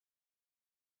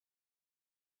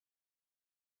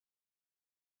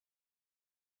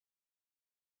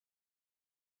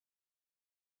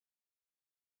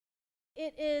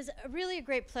It is really a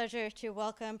great pleasure to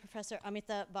welcome Professor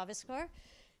Amita Baviskar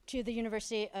to the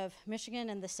University of Michigan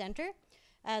and the Center.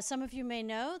 Some of you may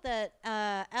know that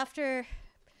after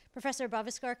Professor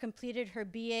Baviskar completed her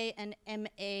BA and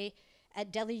MA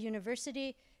at Delhi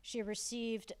University, she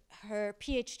received her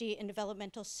PhD in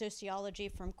developmental sociology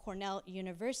from Cornell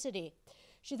University.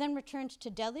 She then returned to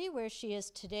Delhi, where she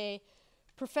is today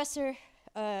professor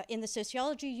in the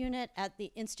sociology unit at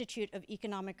the Institute of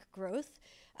Economic Growth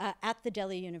at the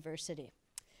Delhi University.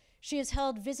 She has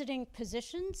held visiting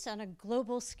positions on a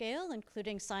global scale,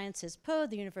 including SciencesPo,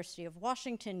 the University of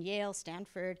Washington, Yale,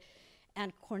 Stanford,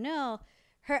 and Cornell.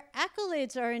 Her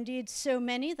accolades are indeed so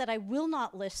many that I will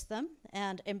not list them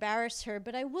and embarrass her,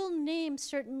 but I will name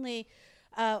certainly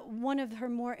one of her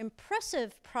more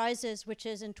impressive prizes, which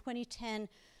is in 2010,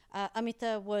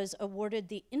 Amita was awarded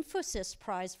the Infosys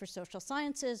Prize for Social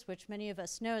Sciences, which many of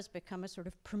us know has become a sort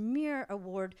of premier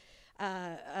award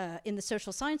in the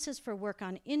social sciences for work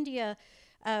on India,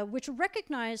 which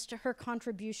recognized her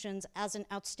contributions as an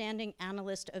outstanding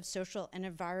analyst of social and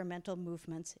environmental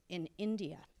movements in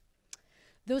India.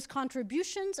 Those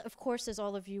contributions, of course, as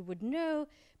all of you would know,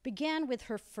 began with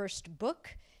her first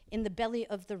book, In the Belly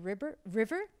of the River,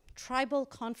 Tribal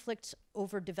Conflicts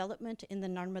Over Development in the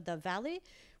Narmada Valley,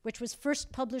 which was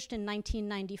first published in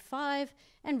 1995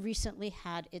 and recently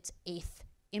had its 8th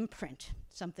imprint,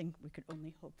 something we could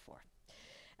only hope for.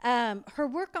 Her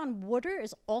work on water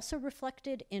is also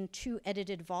reflected in 2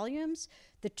 edited volumes,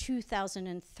 the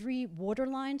 2003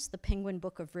 Waterlines, the Penguin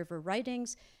Book of River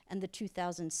Writings, and the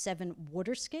 2007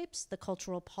 Waterscapes, the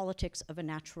Cultural Politics of a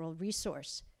Natural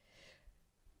Resource.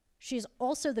 She is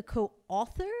also the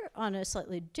co-author on a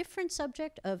slightly different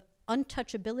subject of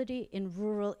untouchability in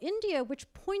rural India,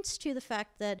 which points to the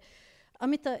fact that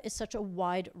Amita is such a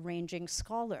wide-ranging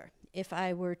scholar. If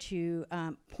I were to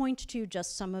point to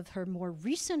just some of her more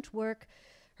recent work,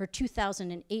 her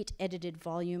 2008 edited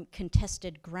volume,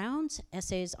 Contested Grounds,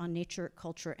 Essays on Nature,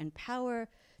 Culture, and Power,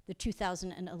 the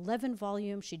 2011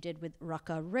 volume she did with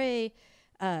Raka Ray,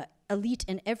 Elite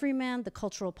and Everyman, The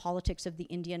Cultural Politics of the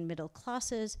Indian Middle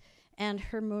Classes, and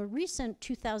her more recent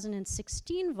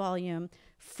 2016 volume,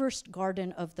 First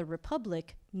Garden of the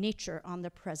Republic, Nature on the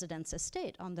President's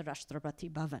Estate, on the Rashtrapati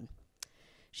Bhavan.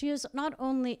 She is not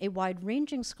only a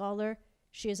wide-ranging scholar,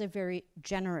 she is a very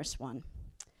generous one.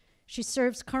 She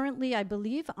serves currently, I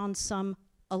believe, on some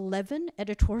 11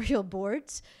 editorial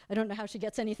boards. I don't know how she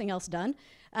gets anything else done,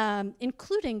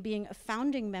 including being a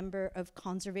founding member of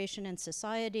Conservation and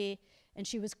Society, and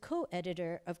she was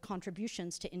co-editor of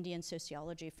Contributions to Indian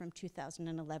Sociology from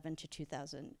 2007 to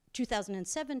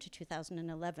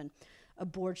 2011, a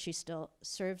board she still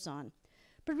serves on.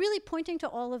 But really pointing to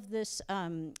all of this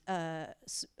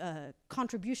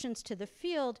contributions to the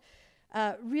field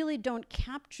really don't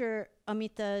capture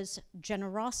Amita's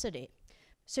generosity.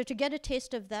 So to get a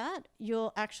taste of that,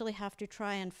 you'll actually have to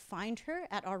try and find her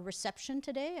at our reception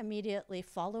today, immediately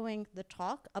following the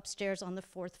talk upstairs on the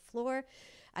 4th floor.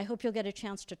 I hope you'll get a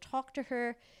chance to talk to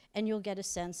her, and you'll get a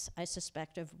sense, I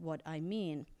suspect, of what I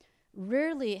mean.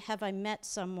 Rarely have I met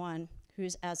someone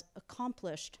who's as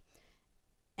accomplished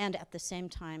and at the same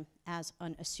time as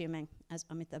unassuming as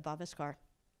Amita Baviskar.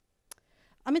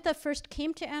 Amita first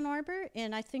came to Ann Arbor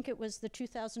in, I think it was the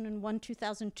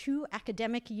 2001-2002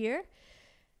 academic year,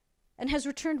 and has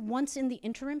returned once in the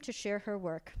interim to share her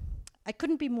work. I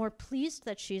couldn't be more pleased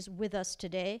that she's with us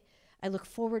today. I look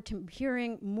forward to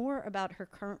hearing more about her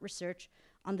current research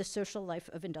on the social life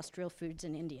of industrial foods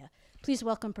in India. Please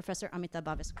welcome Professor Amita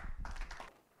Baviskar.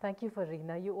 Thank you,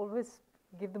 Farina. You always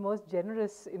give the most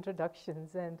generous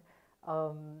introductions, and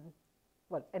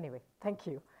well, anyway, thank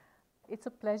you. It's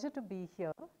a pleasure to be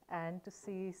here and to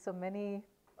see so many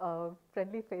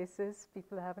friendly faces,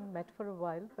 people I haven't met for a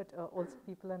while, but also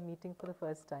people I'm meeting for the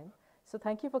first time. So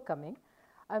thank you for coming.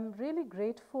 I'm really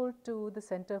grateful to the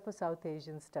Center for South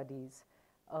Asian Studies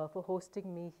for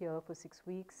hosting me here for 6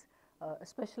 weeks,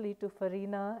 especially to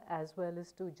Farina as well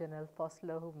as to Janelle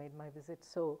Fossler, who made my visit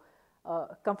so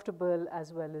comfortable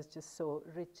as well as just so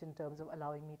rich in terms of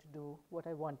allowing me to do what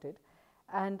I wanted.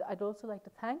 And I'd also like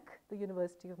to thank the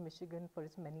University of Michigan for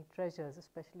its many treasures,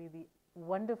 especially the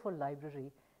wonderful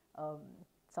library,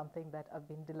 something that I've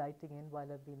been delighting in while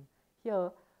I've been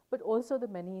here, but also the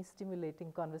many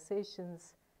stimulating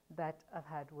conversations that I've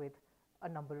had with a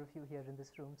number of you here in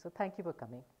this room. So thank you for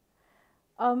coming.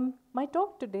 My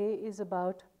talk today is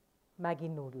about Maggi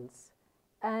noodles.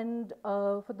 And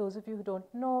for those of you who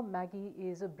don't know, Maggi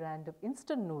is a brand of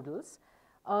instant noodles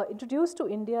introduced to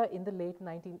India in the late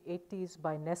 1980s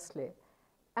by Nestle.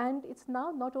 And it's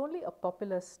now not only a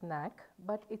popular snack,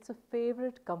 but it's a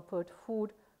favorite comfort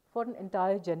food for an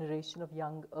entire generation of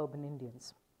young urban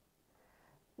Indians.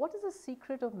 What is the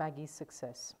secret of Maggie's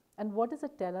success? And what does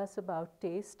it tell us about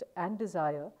taste and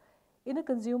desire in a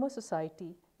consumer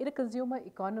society, in a consumer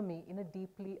economy, in a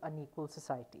deeply unequal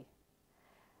society?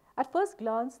 At first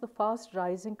glance, the fast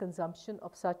rising consumption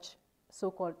of such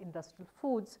so-called industrial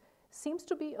foods seems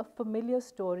to be a familiar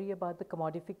story about the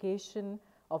commodification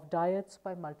of diets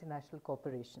by multinational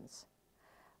corporations.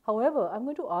 However, I'm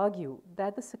going to argue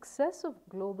that the success of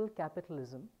global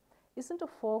capitalism isn't a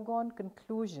foregone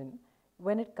conclusion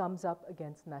when it comes up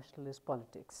against nationalist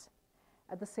politics.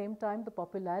 At the same time, the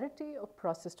popularity of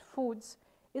processed foods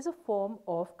is a form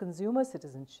of consumer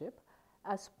citizenship,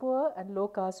 as poor and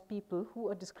low-caste people who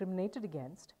are discriminated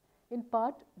against, in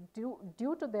part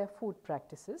due to their food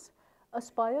practices,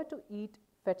 aspire to eat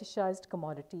fetishized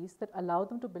commodities that allow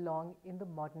them to belong in the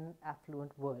modern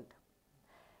affluent world.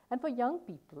 And for young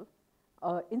people,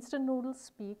 instant noodles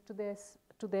speak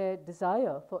to their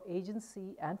desire for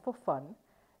agency and for fun,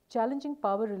 challenging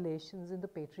power relations in the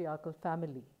patriarchal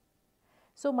family.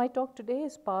 So my talk today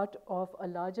is part of a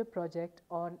larger project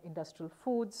on industrial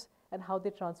foods and how they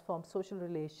transform social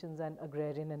relations and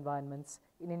agrarian environments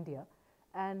in India.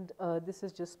 And this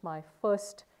is just my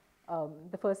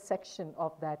the first section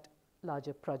of that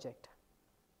larger project.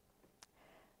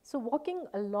 So walking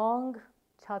along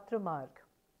Chhatra Marg,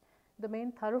 the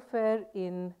main thoroughfare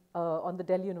on the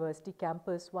Delhi University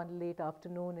campus one late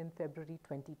afternoon in February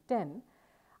 2010,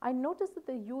 I noticed that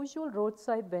the usual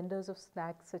roadside vendors of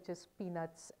snacks such as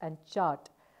peanuts and chaat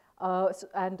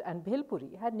and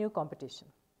bhelpuri had new competition.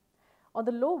 On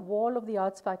the low wall of the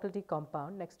arts faculty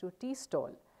compound next to a tea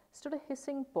stall stood a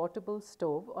hissing portable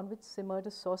stove on which simmered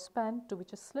a saucepan to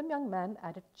which a slim young man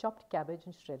added chopped cabbage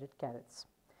and shredded carrots.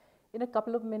 In a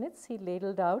couple of minutes, he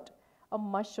ladled out a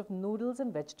mush of noodles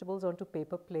and vegetables onto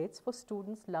paper plates for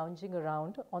students lounging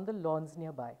around on the lawns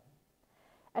nearby.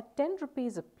 At 10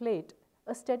 rupees a plate,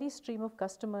 a steady stream of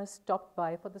customers stopped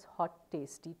by for this hot,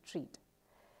 tasty treat.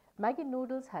 Maggi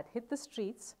noodles had hit the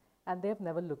streets and they have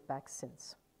never looked back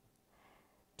since.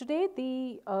 Today,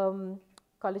 the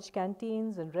college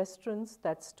canteens and restaurants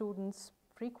that students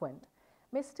frequent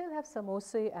may still have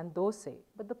samosa and dosa,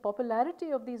 but the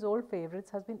popularity of these old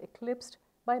favorites has been eclipsed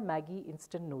by Maggi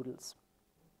instant noodles.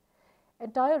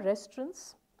 Entire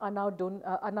restaurants are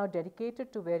now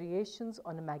dedicated to variations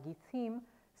on a Maggi theme,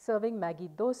 serving Maggi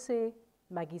dosa,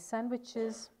 Maggi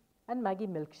sandwiches, and Maggi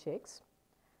milkshakes,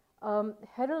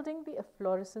 heralding the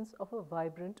efflorescence of a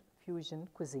vibrant fusion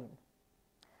cuisine.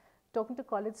 Talking to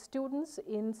college students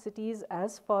in cities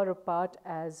as far apart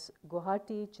as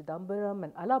Guwahati, Chidambaram,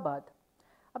 and Allahabad,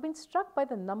 I've been struck by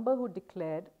the number who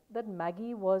declared that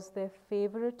Maggi was their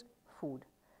favorite food.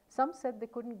 Some said they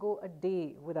couldn't go a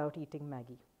day without eating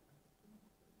Maggi.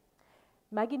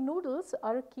 Maggi noodles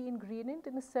are a key ingredient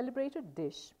in a celebrated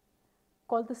dish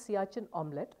called the Siachen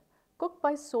omelette, cooked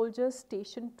by soldiers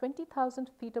stationed 20,000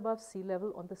 feet above sea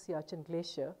level on the Siachen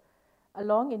Glacier,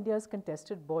 along India's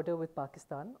contested border with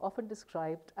Pakistan, often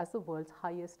described as the world's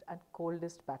highest and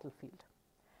coldest battlefield.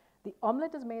 The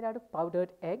omelette is made out of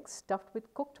powdered eggs stuffed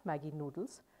with cooked Maggi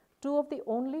noodles, two of the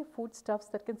only foodstuffs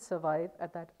that can survive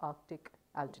at that Arctic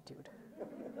altitude.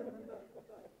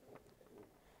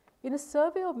 In a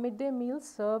survey of midday meals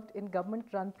served in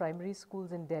government-run primary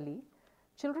schools in Delhi,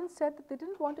 children said that they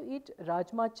didn't want to eat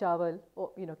rajma chawal,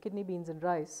 or kidney beans and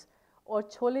rice, or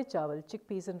chole chawal,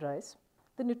 chickpeas and rice,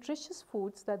 the nutritious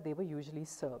foods that they were usually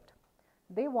served.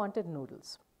 They wanted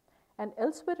noodles. And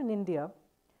elsewhere in India,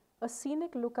 a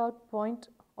scenic lookout point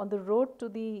on the road to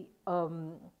the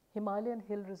Himalayan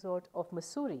hill resort of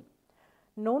Mussoorie,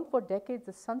 known for decades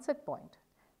as Sunset Point,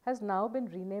 has now been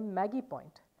renamed Maggi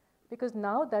Point, because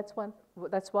now that's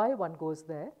why one goes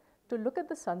there to look at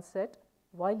the sunset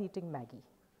while eating Maggi.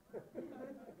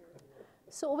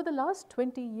 So over the last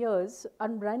 20 years,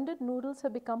 unbranded noodles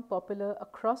have become popular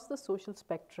across the social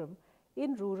spectrum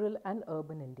in rural and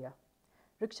urban India.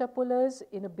 Rickshaw pullers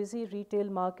in a busy retail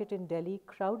market in Delhi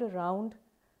crowd around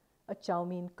a chow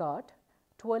mein cart,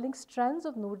 twirling strands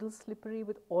of noodles slippery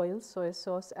with oil, soy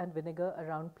sauce, and vinegar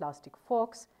around plastic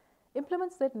forks,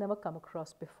 implements they'd never come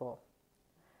across before.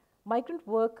 Migrant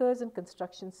workers in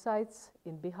construction sites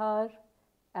in Bihar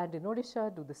and in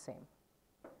Odisha do the same.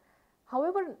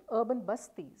 However, in urban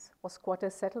bastis or squatter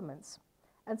settlements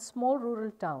and small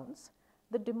rural towns,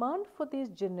 the demand for these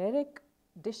generic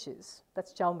dishes,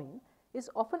 that's chow mein, is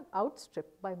often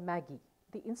outstripped by Maggi,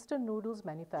 the instant noodles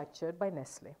manufactured by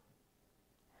Nestle.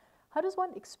 How does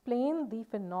one explain the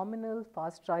phenomenal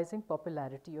fast-rising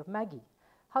popularity of Maggi?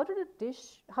 How did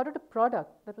a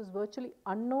product that was virtually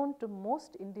unknown to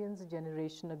most Indians a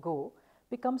generation ago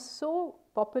become so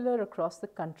popular across the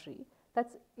country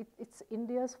It's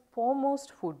India's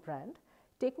foremost food brand,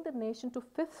 taking the nation to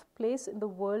 5th place in the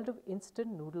world of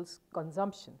instant noodles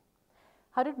consumption.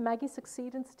 How did Maggi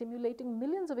succeed in stimulating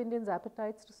millions of Indians'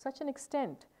 appetites to such an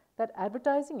extent that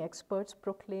advertising experts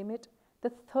proclaim it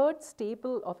the 3rd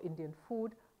staple of Indian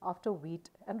food after wheat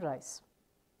and rice?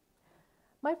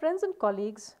 My friends and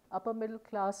colleagues, upper middle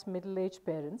class, middle-aged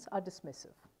parents, are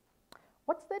dismissive.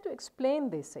 What's there to explain,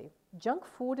 they say? Junk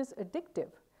food is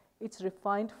addictive. It's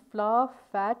refined flour,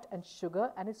 fat, and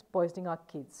sugar, and it's poisoning our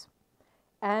kids.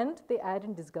 And they add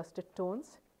in disgusted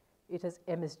tones, it has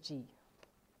MSG.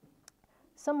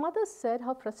 Some mothers said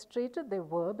how frustrated they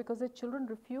were because their children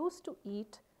refused to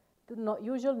eat the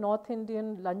usual North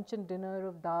Indian lunch and dinner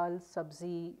of dal,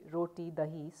 sabzi, roti,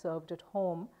 dahi served at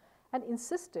home, and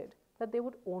insisted that they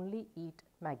would only eat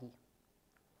Maggi.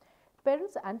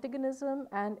 Parents' antagonism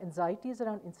and anxieties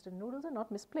around instant noodles are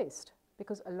not misplaced,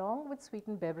 because along with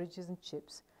sweetened beverages and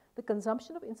chips, the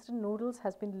consumption of instant noodles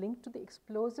has been linked to the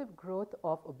explosive growth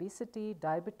of obesity,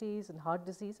 diabetes, and heart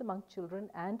disease among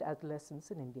children and adolescents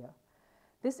in India.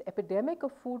 This epidemic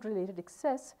of food-related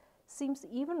excess seems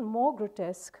even more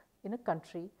grotesque in a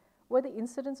country where the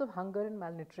incidence of hunger and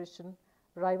malnutrition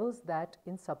rivals that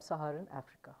in sub-Saharan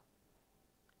Africa.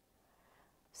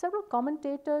 Several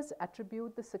commentators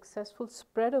attribute the successful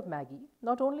spread of Maggi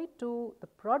not only to the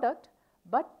product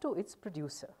but to its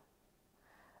producer.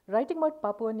 Writing about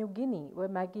Papua New Guinea, where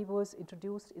Maggi was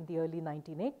introduced in the early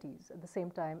 1980s at the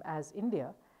same time as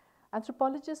India,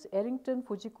 anthropologists Errington,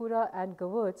 Fujikura, and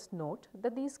Gewurtz note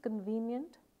that these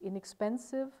convenient,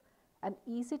 inexpensive, and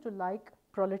easy-to-like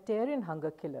proletarian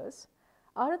hunger killers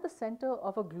are at the center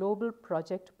of a global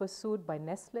project pursued by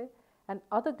Nestle and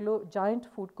other giant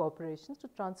food corporations to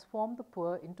transform the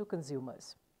poor into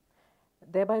consumers,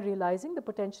 thereby realizing the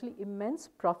potentially immense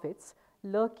profits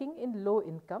lurking in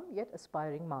low-income yet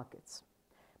aspiring markets.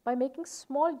 By making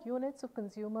small units of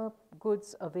consumer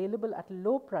goods available at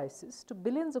low prices to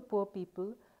billions of poor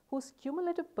people whose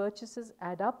cumulative purchases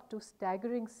add up to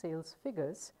staggering sales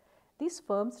figures, these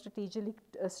firms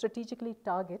strategically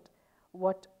target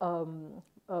what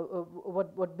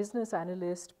business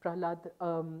analyst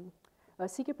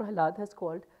C.K. Prahalad has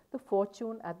called the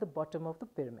fortune at the bottom of the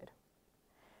pyramid.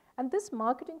 And this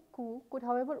marketing coup could,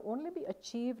 however, only be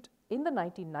achieved in the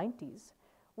 1990s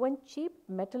when cheap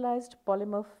metallized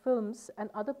polymer films and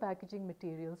other packaging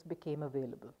materials became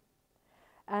available.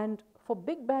 And for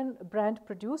big brand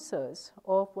producers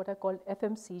of what are called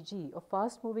FMCG, or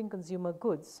fast-moving consumer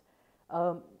goods,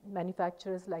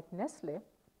 manufacturers like Nestle,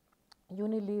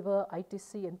 Unilever,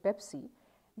 ITC, and Pepsi,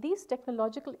 these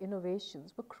technological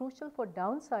innovations were crucial for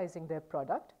downsizing their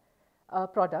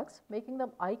products, making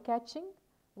them eye-catching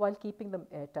while keeping them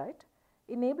airtight,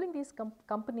 enabling these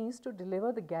companies to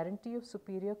deliver the guarantee of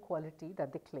superior quality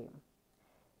that they claim.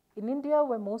 In India,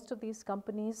 where most of these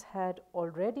companies had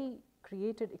already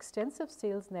created extensive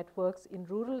sales networks in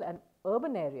rural and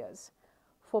urban areas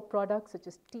for products such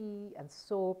as tea and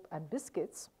soap and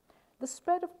biscuits, the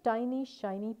spread of tiny,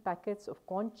 shiny packets of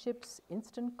corn chips,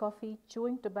 instant coffee,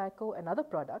 chewing tobacco, and other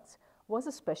products was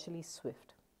especially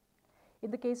swift.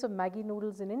 In the case of Maggi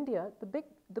noodles in India, the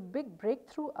big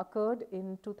breakthrough occurred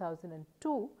in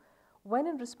 2002 when,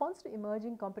 in response to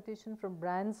emerging competition from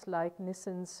brands like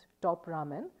Nissin's Top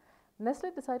Ramen,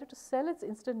 Nestle decided to sell its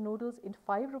instant noodles in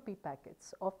 5 rupee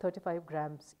packets of 35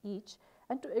 grams each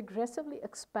and to aggressively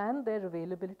expand their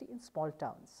availability in small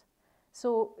towns.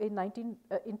 So in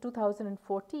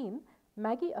 2014,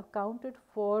 Maggi accounted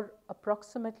for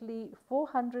approximately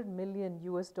 $400 million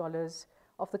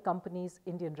of the company's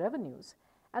Indian revenues,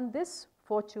 and this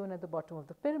fortune at the bottom of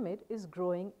the pyramid is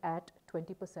growing at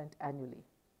 20% annually.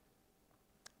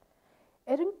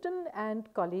 Errington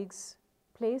and colleagues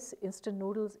place instant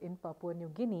noodles in Papua New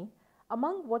Guinea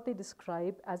among what they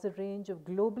describe as a range of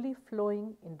globally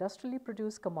flowing, industrially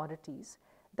produced commodities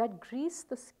that grease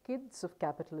the skids of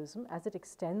capitalism as it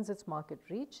extends its market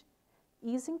reach,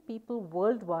 easing people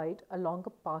worldwide along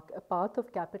a path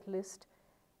of capitalist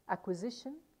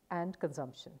acquisition and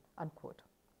consumption, unquote.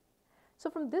 So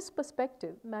from this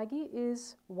perspective, Maggi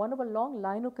is one of a long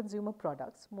line of consumer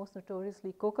products, most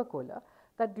notoriously Coca-Cola,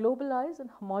 that globalize and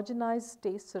homogenize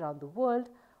tastes around the world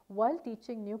while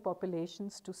teaching new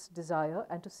populations to desire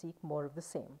and to seek more of the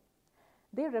same.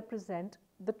 They represent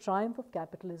the triumph of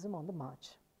capitalism on the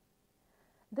march.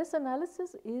 This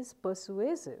analysis is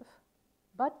persuasive,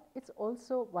 but it's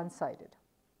also one-sided.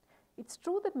 It's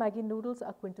true that Maggi noodles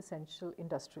are quintessential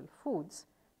industrial foods,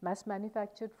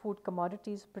 mass-manufactured food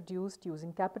commodities produced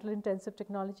using capital-intensive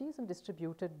technologies and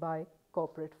distributed by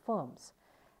corporate firms.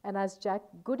 And as Jack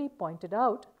Goody pointed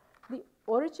out, The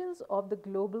origins of the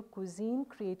global cuisine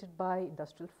created by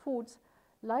industrial foods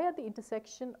lie at the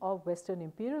intersection of Western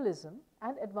imperialism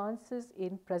and advances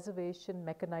in preservation,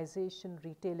 mechanization,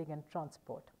 retailing, and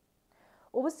transport.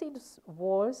 Overseas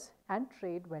wars and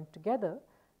trade went together.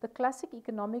 The classic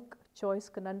economic choice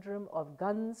conundrum of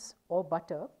guns or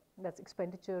butter, that's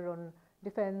expenditure on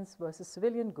defense versus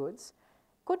civilian goods,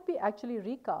 could be actually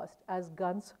recast as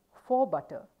guns for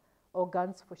butter or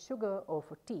guns for sugar or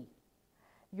for tea.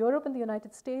 Europe and the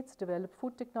United States developed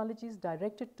food technologies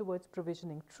directed towards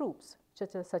provisioning troops,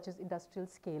 such as industrial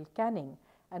scale canning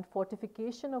and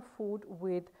fortification of food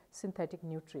with synthetic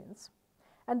nutrients.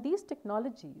 And these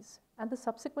technologies and the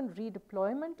subsequent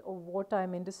redeployment of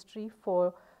wartime industry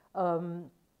for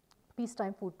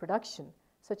peacetime food production,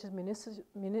 such as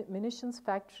munitions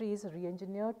factories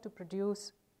re-engineered to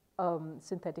produce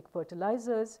synthetic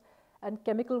fertilizers and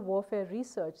chemical warfare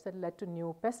research that led to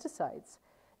new pesticides.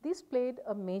 These played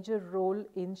a major role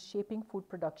in shaping food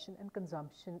production and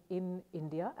consumption in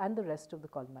India and the rest of the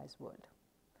colonized world.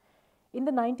 In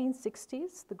the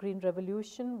 1960s, the Green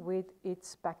Revolution, with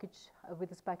its package of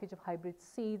hybrid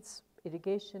seeds,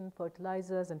 irrigation,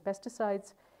 fertilizers, and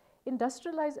pesticides,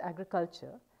 industrialized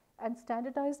agriculture and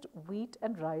standardized wheat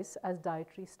and rice as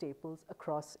dietary staples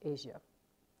across Asia.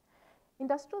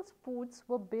 Industrial foods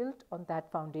were built on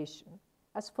that foundation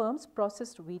as firms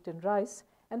processed wheat and rice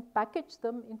and packaged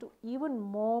them into even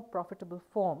more profitable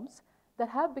forms that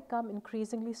have become an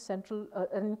increasingly central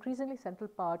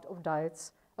part of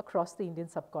diets across the Indian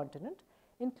subcontinent,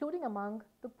 including among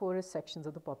the poorest sections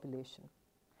of the population.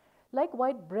 Like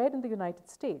white bread in the United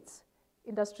States,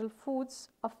 industrial foods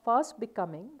are fast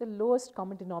becoming the lowest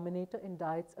common denominator in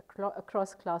diets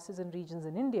across classes and regions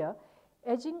in India,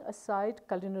 edging aside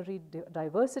culinary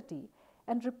diversity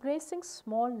and replacing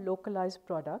small localized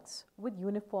products with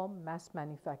uniform mass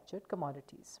manufactured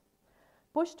commodities.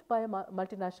 Pushed by a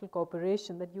multinational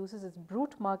corporation that uses its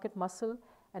brute market muscle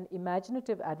and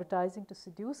imaginative advertising to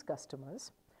seduce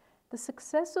customers, the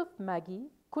success of Maggi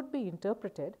could be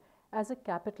interpreted as a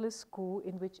capitalist coup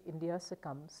in which India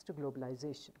succumbs to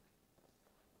globalization.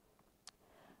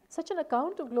 Such an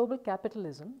account of global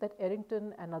capitalism that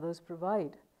Errington and others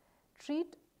provide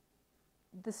treat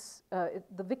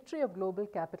the victory of global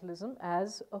capitalism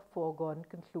as a foregone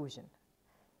conclusion.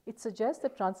 It suggests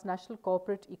that transnational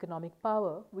corporate economic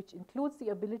power, which includes the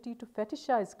ability to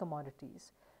fetishize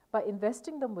commodities by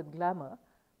investing them with glamour,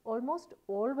 almost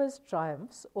always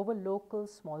triumphs over local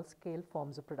small-scale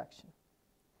forms of production.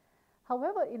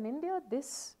 However, in India,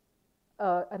 this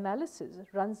analysis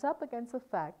runs up against the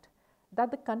fact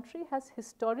that the country has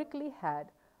historically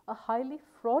had a highly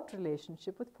fraught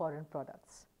relationship with foreign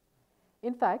products.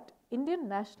 In fact, Indian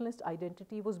nationalist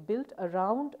identity was built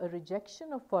around a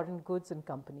rejection of foreign goods and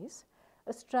companies,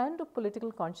 a strand of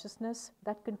political consciousness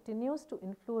that continues to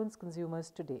influence consumers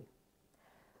today.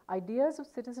 Ideas of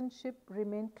citizenship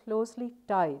remain closely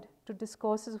tied to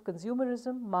discourses of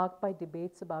consumerism marked by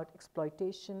debates about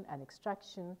exploitation and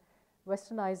extraction,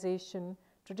 westernization,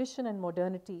 tradition and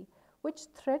modernity, which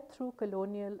thread through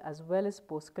colonial as well as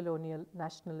post-colonial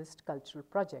nationalist cultural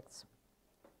projects.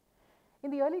 In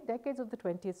the early decades of the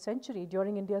 20th century,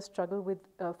 during India's struggle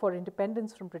for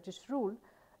independence from British rule,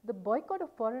 the boycott of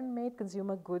foreign-made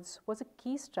consumer goods was a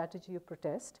key strategy of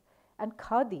protest, and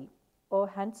khadi, or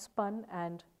hand-spun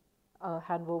and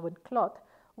hand-woven cloth,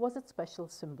 was its special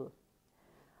symbol.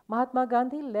 Mahatma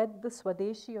Gandhi led the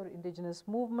Swadeshi or indigenous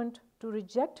movement to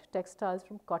reject textiles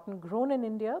from cotton grown in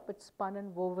India but spun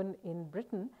and woven in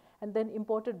Britain and then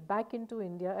imported back into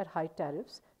India at high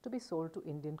tariffs to be sold to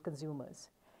Indian consumers.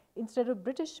 Instead of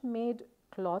British-made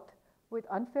cloth with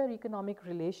unfair economic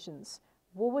relations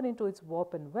woven into its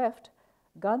warp and weft,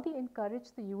 Gandhi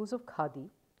encouraged the use of khadi,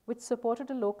 which supported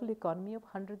a local economy of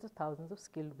hundreds of thousands of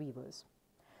skilled weavers.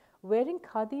 Wearing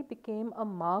khadi became a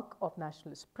mark of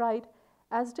nationalist pride,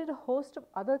 as did a host of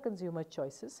other consumer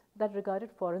choices that regarded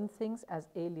foreign things as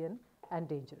alien and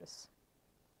dangerous.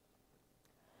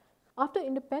 After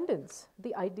independence,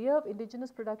 the idea of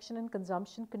indigenous production and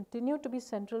consumption continued to be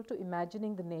central to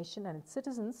imagining the nation and its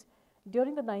citizens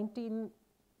during the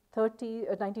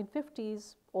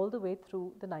 1950s all the way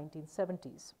through the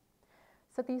 1970s.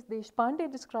 Satish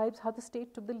Deshpande describes how the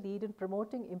state took the lead in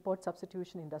promoting import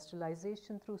substitution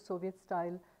industrialization through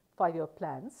Soviet-style 5-year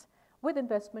plans with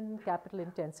investment in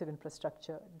capital-intensive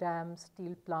infrastructure, dams,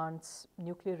 steel plants,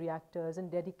 nuclear reactors,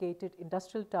 and dedicated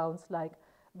industrial towns like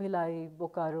Bhilai,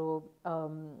 Bokaro,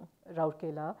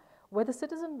 Rourkela, where the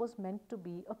citizen was meant to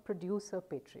be a producer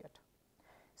patriot.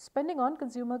 Spending on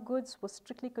consumer goods was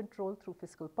strictly controlled through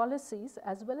fiscal policies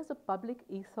as well as a public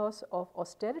ethos of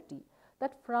austerity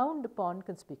that frowned upon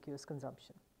conspicuous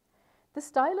consumption. This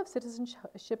style of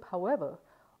citizenship, however,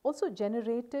 also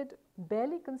generated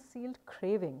barely concealed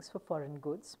cravings for foreign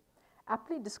goods,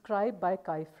 aptly described by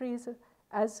Kai Fries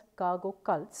as cargo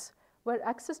cults, where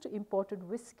access to imported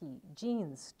whiskey,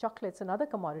 jeans, chocolates, and other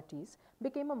commodities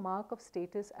became a mark of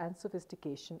status and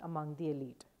sophistication among the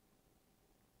elite.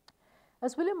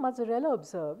 As William Mazzarella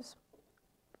observes,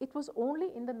 it was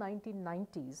only in the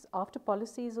 1990s, after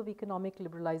policies of economic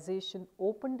liberalization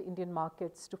opened Indian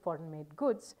markets to foreign-made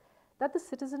goods, that the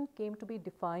citizen came to be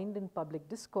defined in public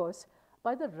discourse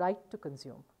by the right to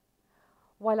consume.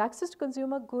 While access to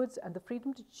consumer goods and the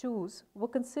freedom to choose were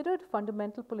considered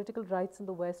fundamental political rights in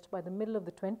the West by the middle of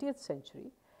the 20th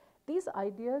century, these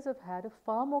ideas have had a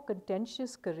far more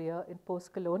contentious career in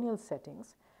post-colonial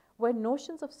settings, where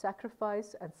notions of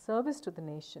sacrifice and service to the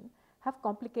nation have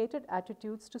complicated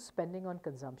attitudes to spending on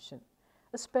consumption,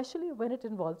 especially when it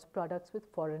involves products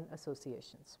with foreign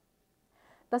associations.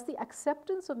 Thus, the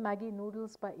acceptance of Maggi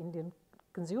noodles by Indian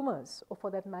consumers, or for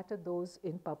that matter those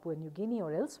in Papua New Guinea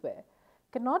or elsewhere,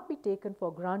 cannot be taken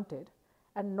for granted,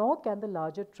 and nor can the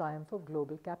larger triumph of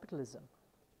global capitalism.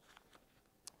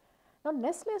 Now,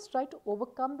 Nestle has tried to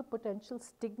overcome the potential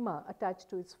stigma attached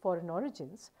to its foreign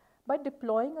origins by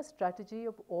deploying a strategy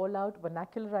of all-out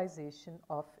vernacularization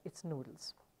of its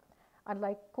noodles.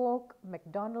 Unlike Coke,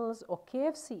 McDonald's, or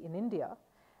KFC in India,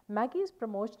 Maggi's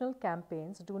promotional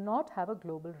campaigns do not have a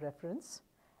global reference,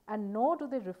 and nor do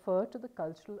they refer to the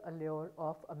cultural allure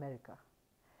of America.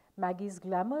 Maggi's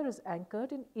glamour is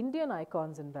anchored in Indian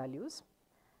icons and values,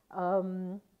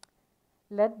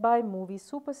 led by movie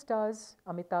superstars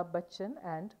Amitabh Bachchan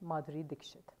and Madhuri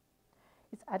Dixit.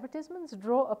 Its advertisements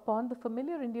draw upon the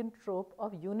familiar Indian trope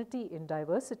of unity in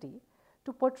diversity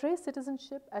to portray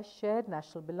citizenship as shared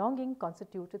national belonging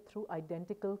constituted through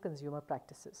identical consumer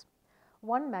practices.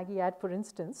 One Maggi ad, for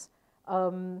instance,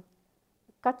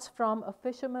 cuts from a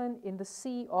fisherman in the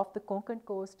sea off the Konkan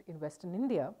coast in Western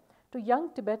India to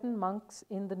young Tibetan monks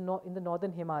in the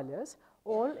northern Himalayas,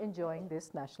 all enjoying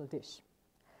this national dish.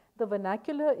 The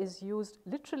vernacular is used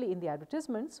literally in the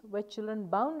advertisements, where children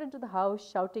bound into the house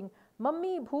shouting,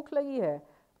 "Mummy, bhook lagi hai,"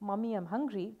 "Mummy, I'm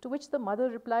hungry," to which the mother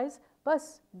replies,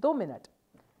 "Bas, 2 minutes,"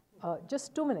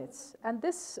 just 2 minutes. And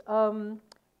this,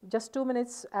 just 2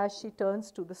 minutes as she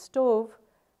turns to the stove,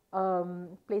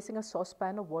 placing a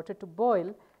saucepan of water to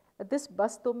boil. This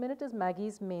 "Bas 2 minutes" is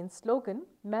Maggi's main slogan,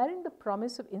 marrying the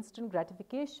promise of instant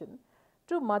gratification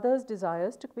to mothers'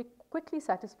 desires to quickly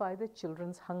satisfy their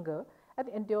children's hunger, and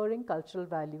enduring cultural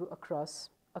value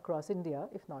across India,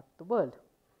 if not the world.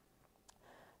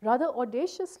 Rather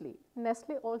audaciously,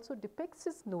 Nestle also depicts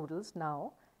its noodles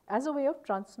now as a way of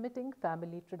transmitting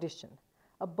family tradition,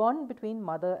 a bond between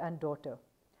mother and daughter.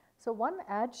 So one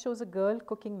ad shows a girl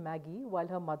cooking Maggi while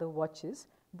her mother watches,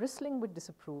 bristling with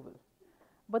disapproval.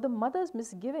 But the mother's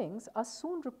misgivings are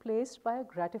soon replaced by a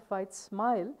gratified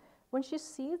smile when she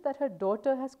sees that her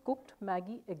daughter has cooked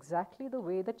Maggi exactly the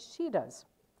way that she does.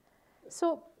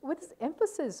 So with this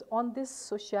emphasis on this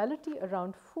sociality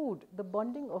around food, the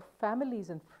bonding of families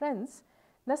and friends,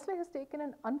 Nestle has taken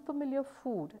an unfamiliar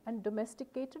food and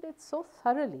domesticated it so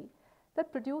thoroughly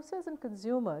that producers and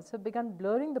consumers have begun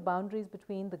blurring the boundaries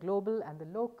between the global and the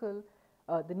local,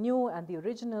 the new and the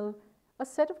original, a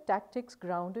set of tactics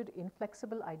grounded in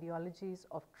flexible ideologies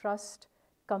of trust,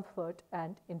 comfort,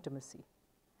 and intimacy.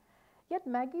 Yet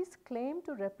Maggi's claim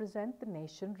to represent the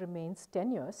nation remains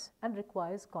tenuous and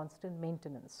requires constant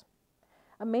maintenance.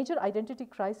 A major identity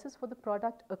crisis for the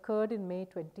product occurred in May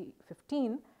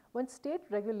 2015 when state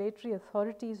regulatory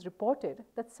authorities reported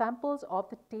that samples of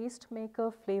the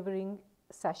Tastemaker flavoring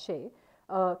sachet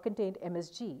contained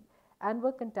MSG and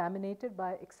were contaminated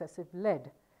by excessive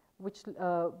lead, which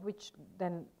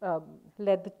then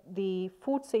led the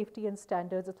Food Safety and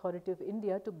Standards Authority of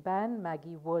India to ban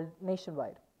Maggi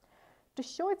nationwide. To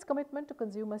show its commitment to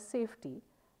consumer safety,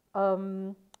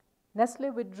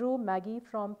 Nestle withdrew Maggi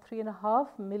from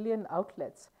 3.5 million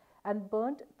outlets and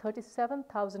burnt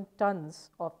 37,000 tons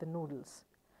of the noodles.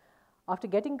 After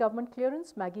getting government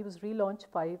clearance, Maggi was relaunched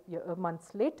 5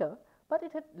 months later, but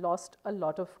it had lost a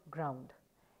lot of ground.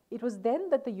 It was then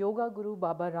that the yoga guru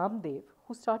Baba Ramdev,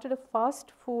 who started a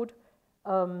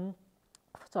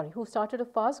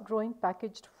fast-growing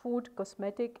packaged food,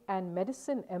 cosmetic, and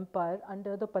medicine empire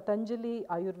under the Patanjali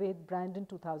Ayurved brand in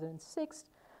 2006,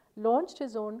 launched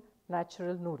his own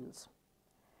natural noodles.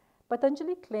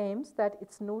 Patanjali claims that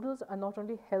its noodles are not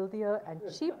only healthier and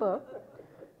cheaper,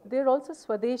 they're also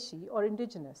Swadeshi or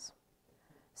indigenous.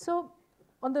 So,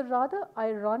 on the rather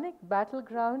ironic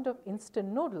battleground of instant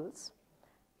noodles,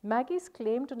 Maggi's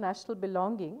claim to national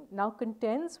belonging now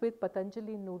contends with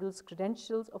Patanjali noodles'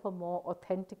 credentials of a more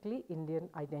authentically Indian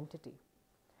identity.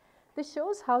 This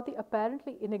shows how the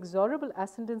apparently inexorable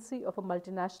ascendancy of a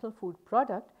multinational food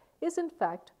product is in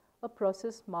fact a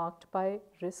process marked by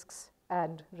risks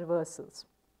and reversals.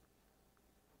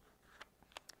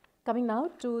 Coming now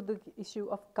to the issue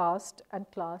of caste and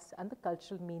class and the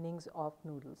cultural meanings of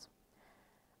noodles.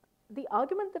 The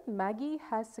argument that Maggi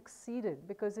has succeeded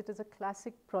because it is a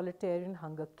classic proletarian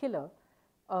hunger killer,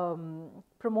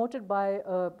 promoted by,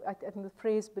 I think the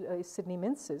phrase is Sidney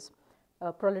Mintz's,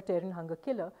 proletarian hunger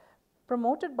killer,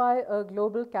 promoted by a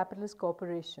global capitalist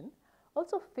corporation,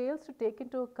 also fails to take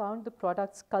into account the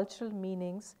product's cultural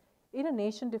meanings in a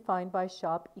nation defined by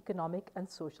sharp economic and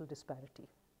social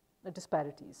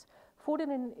disparities. Food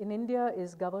in India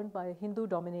is governed by a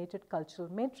Hindu-dominated cultural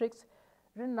matrix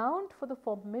renowned for the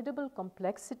formidable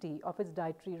complexity of its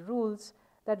dietary rules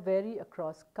that vary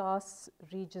across castes,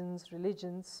 regions,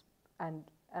 religions, and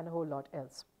a whole lot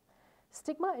else.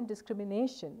 Stigma and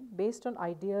discrimination based on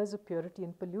ideas of purity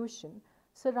and pollution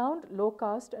surround low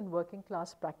caste and working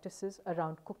class practices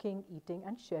around cooking, eating,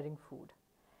 and sharing food.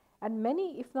 And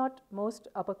many, if not most,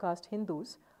 upper caste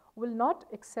Hindus will not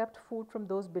accept food from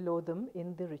those below them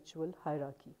in the ritual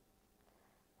hierarchy.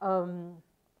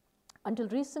 Until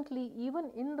recently, even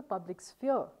in the public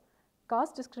sphere,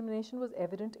 caste discrimination was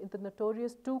evident in the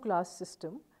notorious two-glass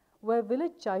system, where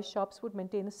village chai shops would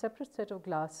maintain a separate set of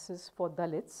glasses for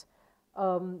Dalits,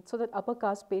 so that upper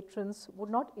caste patrons would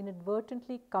not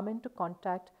inadvertently come into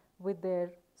contact with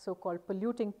their so-called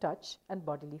polluting touch and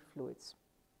bodily fluids.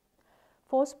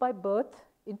 Forced by birth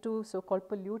into so-called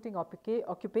polluting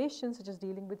occupations such as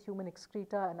dealing with human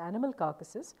excreta and animal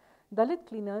carcasses, Dalit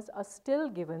cleaners are still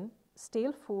given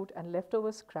stale food and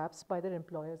leftover scraps by their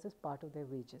employers as part of their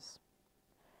wages.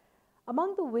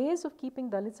 Among the ways of keeping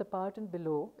Dalits apart and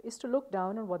below is to look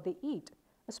down on what they eat,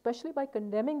 especially by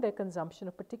condemning their consumption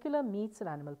of particular meats and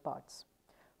animal parts.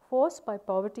 Forced by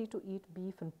poverty to eat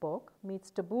beef and pork,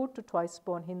 meats tabooed to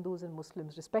twice-born Hindus and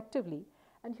Muslims respectively,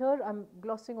 and here I'm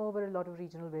glossing over a lot of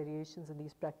regional variations in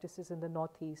these practices in the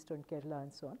northeast or in Kerala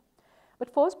and so on.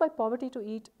 But forced by poverty to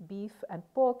eat beef and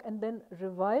pork and then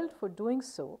reviled for doing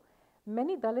so,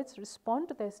 many Dalits respond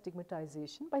to their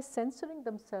stigmatization by censoring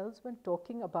themselves when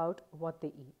talking about what they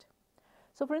eat.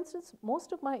 So for instance,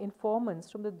 most of my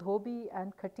informants from the Dhobi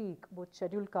and Khatik, both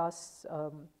scheduled castes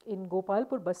in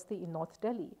Gopalpur Basti in North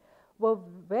Delhi, were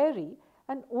wary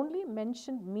and only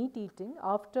mentioned meat eating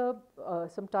after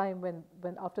some time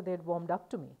after they had warmed up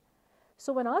to me.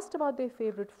 So when asked about their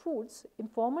favorite foods,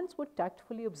 informants would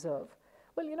tactfully observe,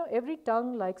 well, you know, every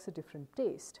tongue likes a different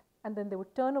taste, and then they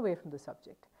would turn away from the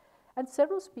subject. And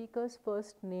several speakers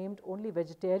first named only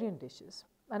vegetarian dishes,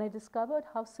 and I discovered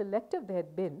how selective they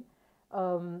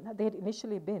had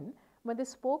initially been when they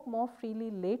spoke more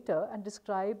freely later and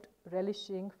described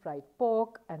relishing fried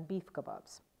pork and beef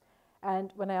kebabs.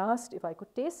 And when I asked if I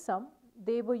could taste some,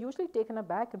 they were usually taken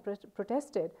aback and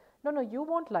protested, no, you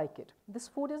won't like it. This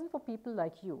food isn't for people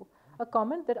like you, a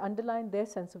comment that underlined their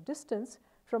sense of distance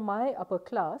from my upper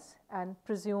class and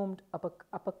presumed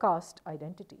upper caste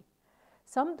identity.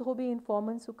 Some Dhobi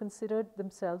informants who considered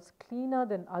themselves cleaner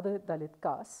than other Dalit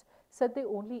castes said they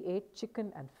only ate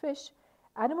chicken and fish,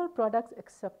 animal products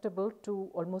acceptable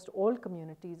to almost all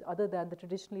communities other than the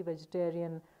traditionally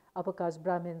vegetarian upper caste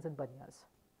Brahmins and Banyas.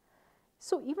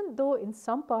 So even though in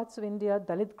some parts of India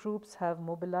Dalit groups have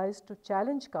mobilized to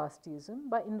challenge casteism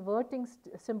by inverting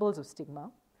symbols of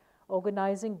stigma,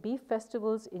 organizing beef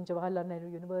festivals in Jawaharlal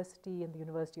Nehru University and the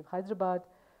University of Hyderabad,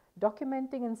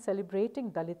 documenting and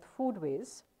celebrating Dalit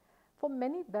foodways, for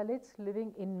many Dalits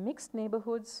living in mixed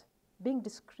neighborhoods, being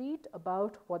discreet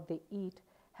about what they eat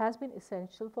has been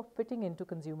essential for fitting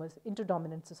into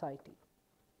dominant society.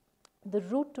 The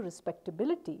route to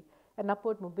respectability and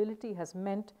upward mobility has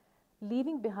meant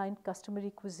leaving behind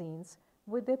customary cuisines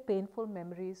with their painful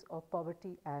memories of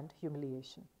poverty and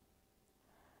humiliation.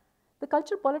 The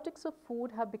cultural politics of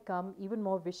food have become even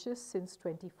more vicious since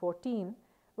 2014,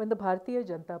 when the Bharatiya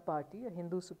Janata Party, a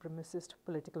Hindu supremacist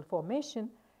political formation,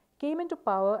 came into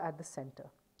power at the center.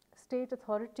 State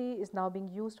authority is now being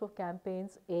used for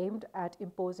campaigns aimed at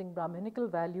imposing Brahminical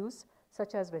values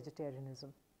such as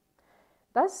vegetarianism.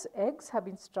 Thus, eggs have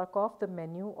been struck off the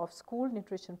menu of school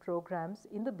nutrition programs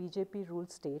in the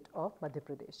BJP-ruled state of Madhya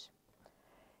Pradesh.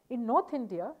 In North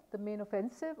India, the main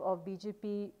offensive of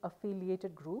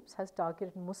BJP-affiliated groups has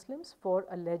targeted Muslims for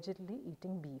allegedly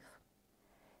eating beef.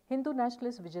 Hindu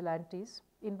nationalist vigilantes,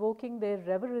 invoking their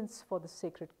reverence for the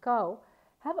sacred cow,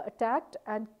 have attacked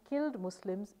and killed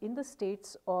Muslims in the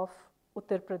states of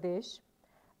Uttar Pradesh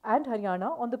and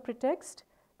Haryana on the pretext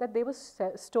that they were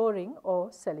storing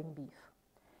or selling beef.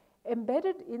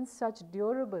 Embedded in such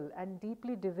durable and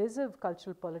deeply divisive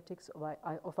cultural politics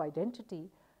of identity,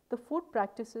 the food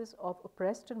practices of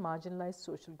oppressed and marginalized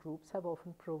social groups have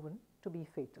often proven to be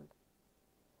fatal.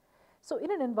 So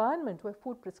in an environment where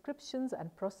food prescriptions and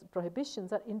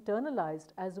prohibitions are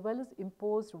internalized as well as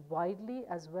imposed widely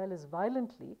as well as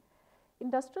violently,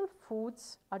 industrial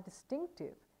foods are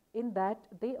distinctive in that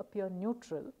they appear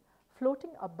neutral,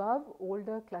 floating above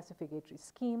older classificatory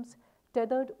schemes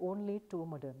tethered only to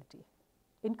modernity.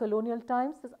 In colonial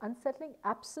times, this unsettling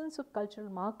absence of cultural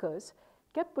markers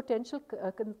kept potential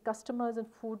customers and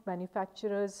food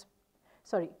manufacturers,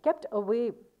 kept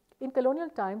away. In colonial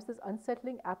times, this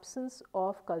unsettling absence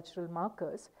of cultural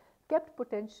markers kept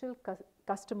potential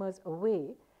customers away,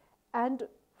 and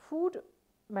food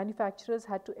manufacturers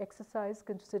had to exercise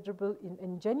considerable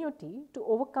ingenuity to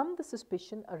overcome the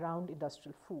suspicion around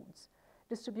industrial foods,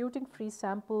 distributing free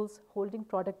samples, holding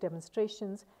product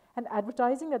demonstrations, and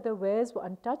advertising that their wares were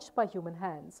untouched by human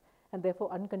hands and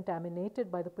therefore uncontaminated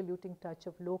by the polluting touch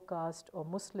of low caste or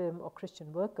Muslim or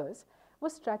Christian workers were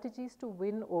strategies to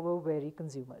win over wary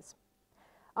consumers.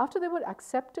 After they were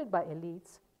accepted by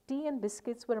elites, tea and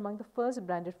biscuits were among the first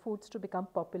branded foods to become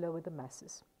popular with the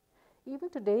masses. Even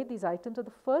today, these items are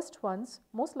the first ones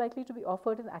most likely to be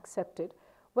offered and accepted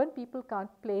when people can't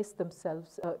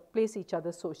place each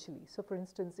other socially. So for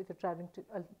instance, if you're traveling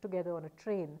together on a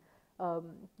train,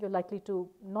 you're likely to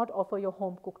not offer your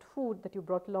home cooked food that you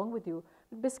brought along with you,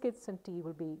 but biscuits and tea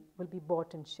will be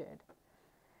bought and shared.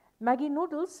 Maggi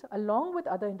noodles, along with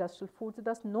other industrial foods, are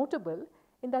thus notable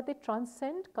in that they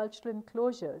transcend cultural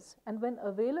enclosures, and when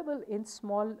available in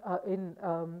small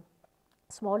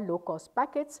low-cost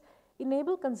packets,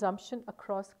 enable consumption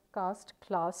across caste,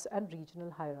 class, and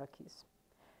regional hierarchies.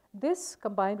 This,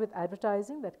 combined with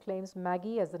advertising that claims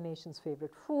Maggi as the nation's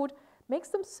favorite food, makes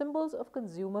them symbols of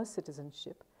consumer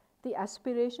citizenship, the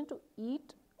aspiration to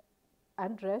eat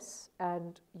and dress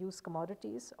and use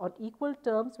commodities on equal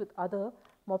terms with other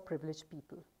more privileged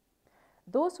people.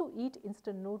 Those who eat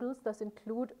instant noodles thus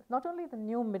include not only the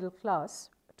new middle class,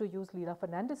 to use Leela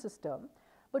Fernandez's term,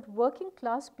 but working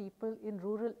class people in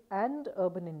rural and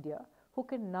urban India who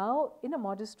can now, in a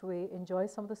modest way, enjoy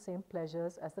some of the same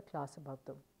pleasures as the class above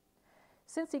them.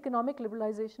 Since economic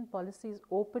liberalization policies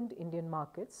opened Indian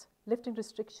markets, lifting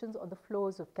restrictions on the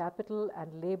flows of capital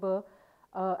and labor,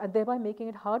 and thereby making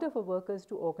it harder for workers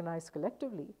to organize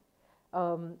collectively,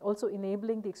 also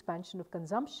enabling the expansion of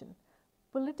consumption,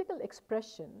 political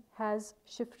expression has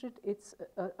shifted its,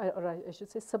 or I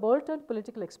should say subaltern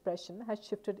political expression has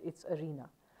shifted its arena.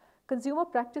 Consumer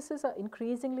practices are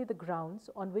increasingly the grounds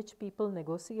on which people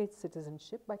negotiate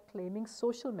citizenship by claiming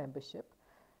social membership,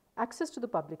 access to the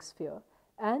public sphere,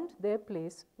 and their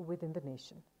place within the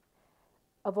nation.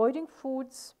 Avoiding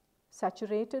foods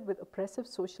saturated with oppressive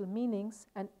social meanings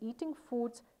and eating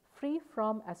foods free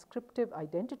from ascriptive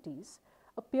identities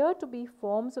appear to be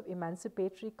forms of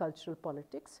emancipatory cultural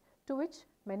politics to which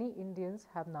many Indians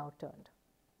have now turned.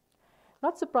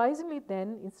 Not surprisingly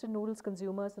then, instant noodles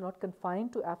consumers are not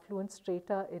confined to affluent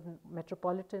strata in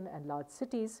metropolitan and large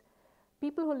cities.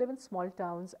 People who live in small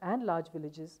towns and large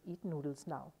villages eat noodles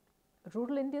now.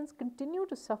 Rural Indians continue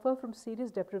to suffer from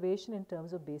serious deprivation in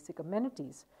terms of basic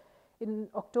amenities. In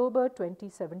October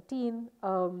 2017,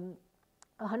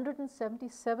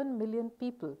 177 million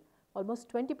people, almost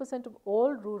 20% of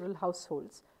all rural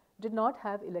households, did not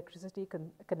have electricity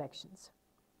connections.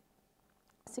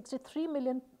 63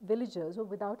 million villagers were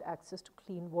without access to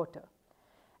clean water.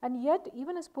 And yet,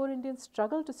 even as poor Indians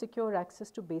struggle to secure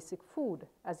access to basic food,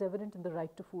 as evident in the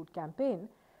Right to Food campaign,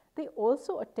 they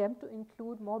also attempt to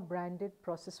include more branded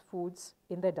processed foods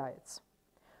in their diets.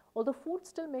 Although food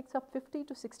still makes up 50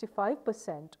 to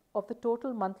 65% of the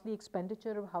total monthly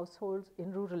expenditure of households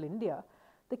in rural India,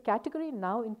 the category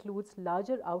now includes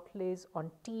larger outlays on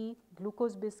tea,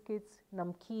 glucose biscuits,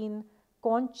 namkeen,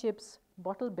 corn chips,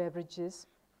 bottled beverages,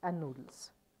 and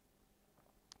noodles.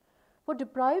 For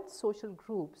deprived social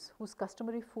groups whose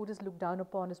customary food is looked down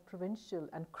upon as provincial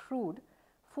and crude,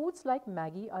 foods like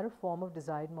Maggi are a form of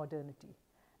desired modernity.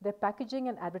 Their packaging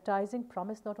and advertising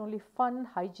promise not only fun,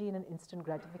 hygiene, and instant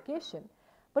gratification,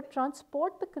 but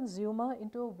transport the consumer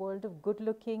into a world of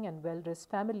good-looking and well-dressed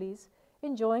families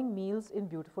enjoying meals in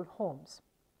beautiful homes.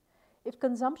 If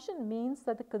consumption means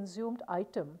that the consumed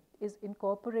item is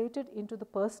incorporated into the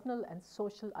personal and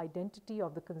social identity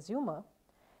of the consumer,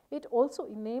 it also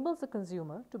enables the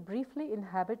consumer to briefly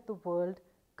inhabit the world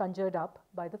conjured up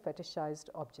by the fetishized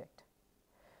object.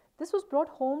 This was brought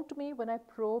home to me when I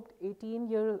probed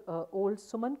 18-year-old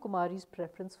Suman Kumari's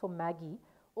preference for Maggi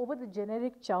over the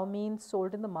generic chow mein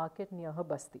sold in the market near her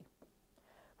basti.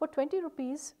 For 20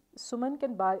 rupees, Suman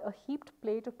can buy a heaped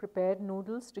plate of prepared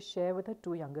noodles to share with her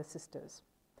two younger sisters.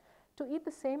 To eat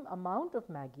the same amount of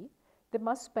Maggi, they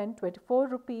must spend 24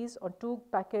 rupees on 2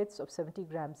 packets of 70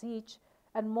 grams each,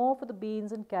 and more for the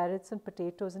beans and carrots and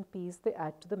potatoes and peas they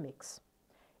add to the mix.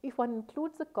 If one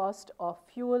includes the cost of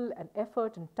fuel and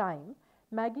effort and time,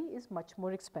 Maggi is much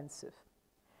more expensive.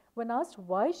 When asked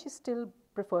why she still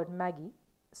preferred Maggi,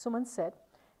 Suman said,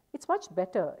 "It's much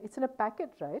better. It's in a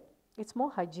packet, right? It's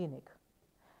more hygienic."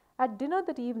 At dinner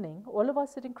that evening, all of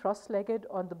us sitting cross-legged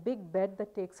on the big bed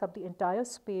that takes up the entire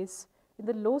space in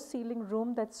the low-ceiling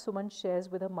room that Suman shares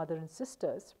with her mother and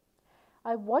sisters,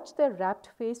 I watched their rapt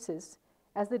faces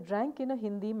as they drank in a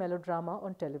Hindi melodrama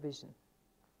on television.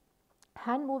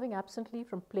 Hand moving absently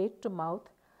from plate to mouth,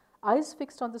 eyes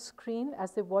fixed on the screen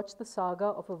as they watched the saga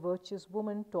of a virtuous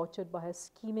woman tortured by her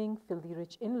scheming, filthy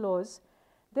rich in-laws,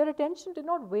 their attention did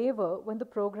not waver when the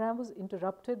program was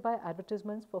interrupted by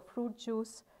advertisements for fruit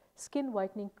juice, skin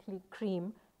whitening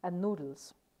cream, and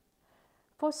noodles.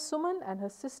 For Suman and her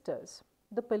sisters,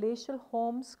 the palatial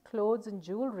homes, clothes, and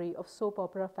jewelry of soap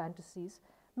opera fantasies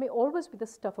may always be the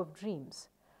stuff of dreams,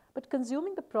 but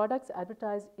consuming the products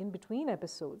advertised in between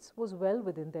episodes was well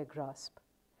within their grasp.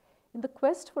 In the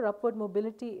quest for upward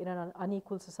mobility in an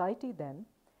unequal society, then,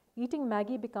 eating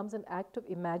Maggi becomes an act of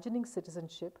imagining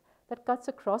citizenship that cuts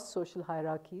across social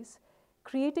hierarchies,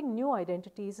 creating new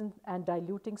identities and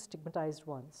diluting stigmatized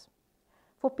ones.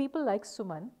 For people like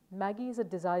Suman, Maggi is a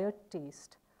desired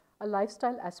taste, a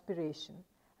lifestyle aspiration,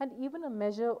 and even a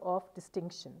measure of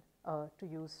distinction, to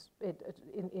use it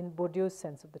in Bourdieu's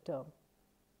sense of the term.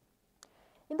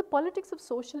 In the politics of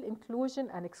social inclusion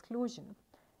and exclusion,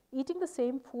 eating the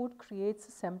same food creates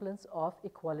a semblance of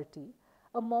equality,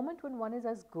 a moment when one is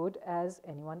as good as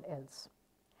anyone else.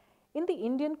 In the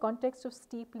Indian context of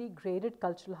steeply graded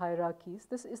cultural hierarchies,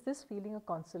 is this feeling a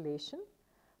consolation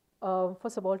for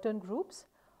subaltern groups?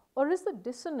 Or is the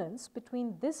dissonance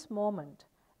between this moment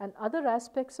and other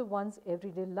aspects of one's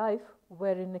everyday life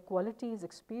where inequality is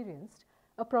experienced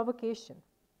a provocation?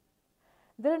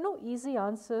 There are no easy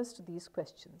answers to these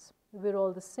questions. We're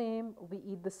all the same, we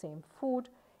eat the same food,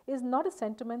 is not a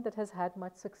sentiment that has had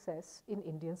much success in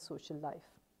Indian social life.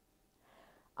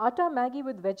 Atta Maggi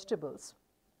with vegetables,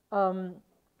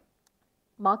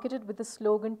 marketed with the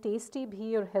slogan "Tasty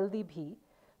Bhi" or "Healthy Bhi"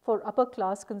 for upper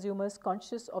class consumers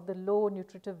conscious of the low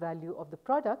nutritive value of the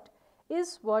product,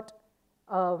 is what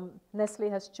Nestle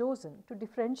has chosen to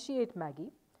differentiate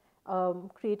Maggi,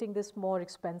 creating this more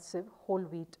expensive whole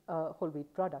wheat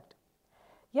product.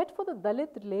 Yet for the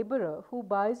Dalit laborer who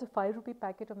buys a 5 rupee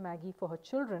packet of Maggi for her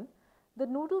children, the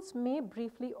noodles may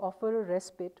briefly offer a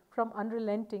respite from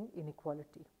unrelenting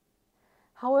inequality.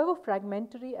 However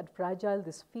fragmentary and fragile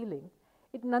this feeling,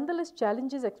 it nonetheless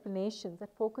challenges explanations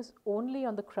that focus only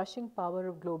on the crushing power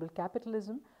of global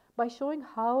capitalism by showing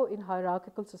how in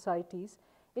hierarchical societies,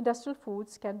 industrial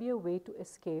foods can be a way to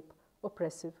escape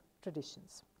oppressive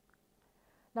traditions.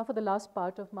 Now for the last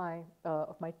part of my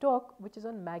talk, which is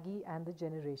on Maggi and the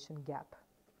generation gap.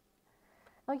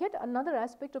 Now yet another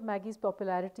aspect of Maggi's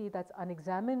popularity that's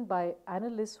unexamined by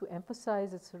analysts who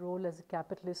emphasize its role as a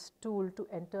capitalist tool to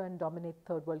enter and dominate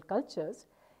third world cultures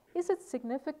is its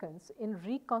significance in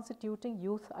reconstituting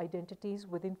youth identities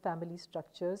within family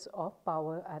structures of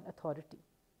power and authority.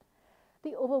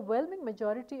 The overwhelming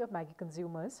majority of Maggi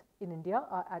consumers in India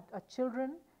are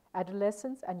children,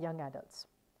 adolescents, and young adults.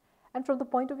 And from the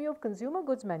point of view of consumer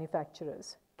goods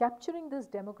manufacturers, capturing this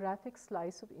demographic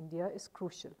slice of India is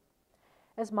crucial.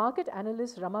 As market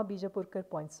analyst Rama Bijapurkar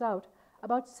points out,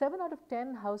 about 7 out of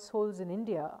 10 households in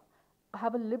India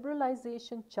have a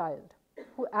liberalization child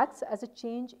who acts as a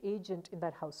change agent in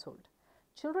that household.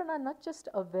 Children are not just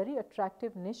a very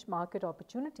attractive niche market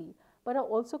opportunity, but are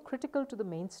also critical to the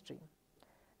mainstream.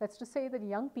 That's to say that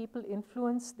young people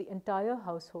influence the entire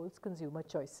household's consumer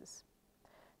choices.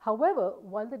 However,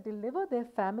 while they deliver their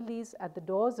families at the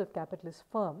doors of capitalist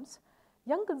firms,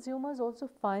 young consumers also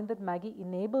find that Maggi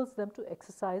enables them to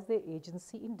exercise their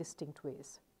agency in distinct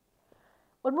ways.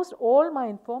 Almost all my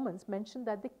informants mention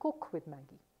that they cook with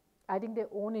Maggi, adding their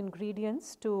own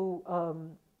ingredients to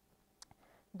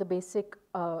the basic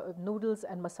noodles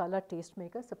and masala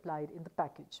tastemaker supplied in the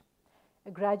package.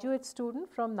 A graduate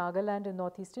student from Nagaland in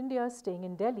Northeast India staying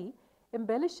in Delhi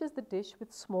embellishes the dish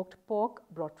with smoked pork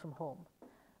brought from home.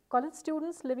 College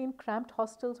students living in cramped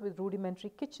hostels with rudimentary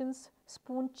kitchens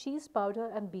spoon cheese powder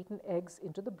and beaten eggs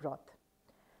into the broth.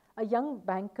 A young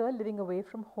banker living away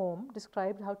from home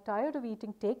described how, tired of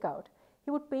eating takeout,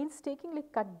 he would painstakingly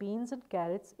cut beans and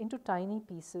carrots into tiny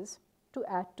pieces to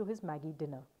add to his Maggi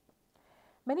dinner.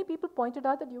 Many people pointed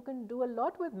out that you can do a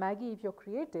lot with Maggi if you're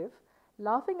creative,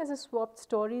 laughing as they swapped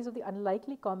stories of the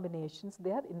unlikely combinations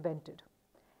they have invented.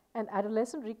 An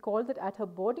adolescent recalled that at her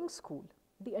boarding school,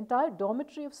 the entire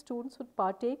dormitory of students would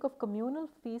partake of communal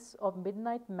feasts of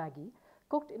midnight Maggie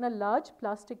cooked in a large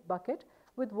plastic bucket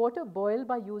with water boiled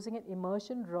by using an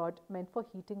immersion rod meant for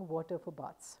heating water for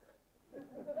baths.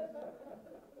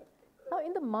 Now,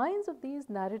 in the minds of these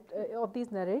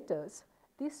narrators,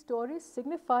 these stories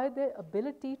signify their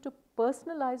ability to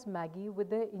personalize Maggie with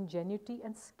their ingenuity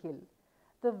and skill,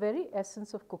 the very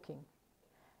essence of cooking.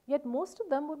 Yet most of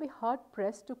them would be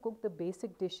hard-pressed to cook the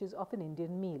basic dishes of an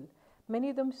Indian meal.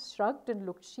 Many of them shrugged and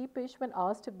looked sheepish when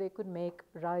asked if they could make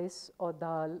rice or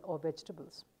dal or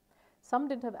vegetables. Some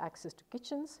didn't have access to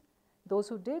kitchens. Those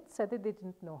who did said that they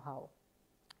didn't know how.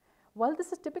 While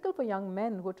this is typical for young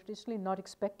men who are traditionally not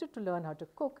expected to learn how to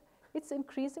cook, it's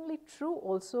increasingly true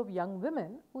also of young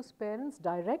women whose parents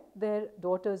direct their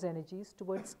daughters' energies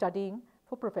towards studying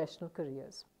for professional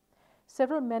careers.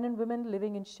 Several men and women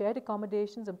living in shared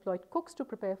accommodations employed cooks to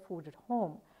prepare food at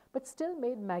home, but still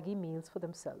made Maggie meals for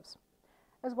themselves.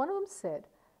 As one of them said,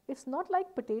 it's not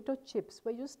like potato chips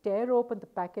where you just tear open the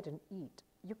packet and eat.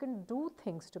 You can do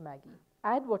things to Maggie,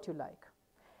 add what you like.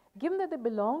 Given that they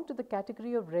belong to the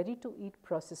category of ready-to-eat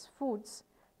processed foods,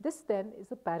 this then is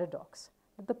the paradox,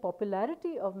 that the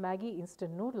popularity of Maggie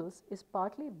instant noodles is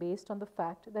partly based on the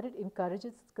fact that it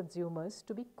encourages its consumers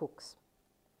to be cooks.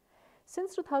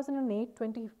 Since 2008,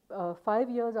 25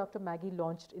 years after Maggie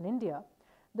launched in India,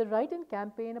 the write-in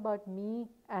campaign about Me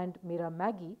and Mera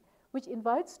Maggie, which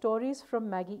invites stories from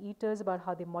Maggie eaters about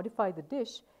how they modify the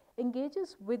dish,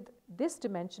 engages with this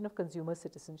dimension of consumer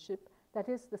citizenship, that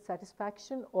is, the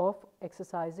satisfaction of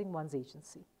exercising one's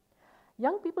agency.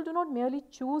 Young people do not merely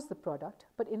choose the product,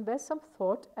 but invest some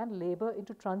thought and labor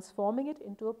into transforming it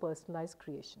into a personalized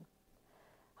creation.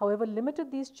 However limited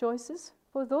these choices,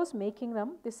 for those making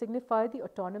them, they signify the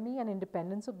autonomy and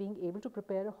independence of being able to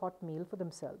prepare a hot meal for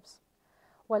themselves.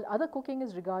 While other cooking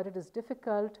is regarded as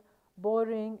difficult,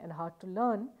 boring, and hard to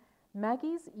learn,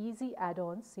 Maggie's easy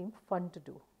add-ons seem fun to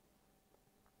do.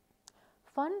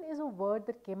 Fun is a word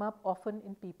that came up often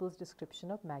in people's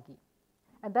description of Maggie.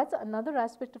 And that's another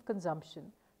aspect of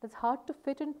consumption that's hard to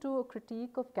fit into a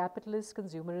critique of capitalist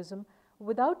consumerism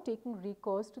without taking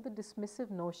recourse to the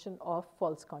dismissive notion of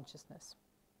false consciousness.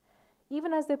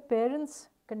 Even as their parents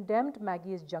condemned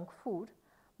Maggie as junk food,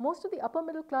 most of the upper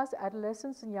middle class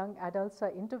adolescents and young adults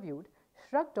I interviewed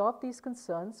shrugged off these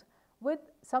concerns with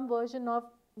some version of,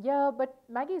 yeah, but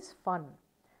Maggie is fun.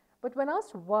 But when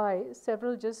asked why,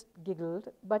 several just giggled,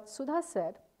 but Sudha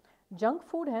said, junk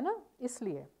food hai na,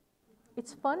 isliye.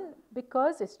 It's fun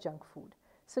because it's junk food,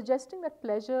 suggesting that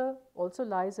pleasure also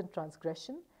lies in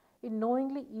transgression, in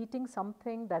knowingly eating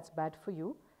something that's bad for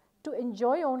you, to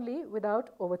enjoy only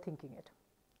without overthinking it.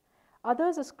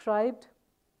 Others ascribed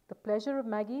the pleasure of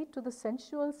Maggie to the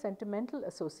sensual, sentimental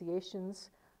associations,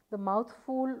 the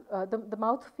mouthfeel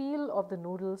of the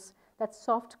noodles, that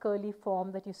soft, curly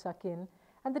form that you suck in,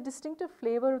 and the distinctive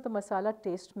flavor of the masala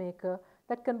taste maker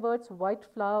that converts white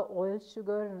flour, oil,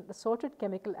 sugar, and assorted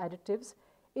chemical additives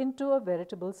into a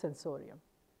veritable sensorium.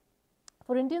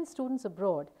 For Indian students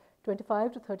abroad,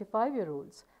 25 to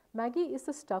 35-year-olds, Maggie is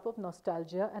the stuff of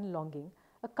nostalgia and longing,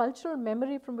 a cultural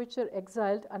memory from which they're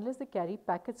exiled unless they carry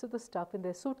packets of the stuff in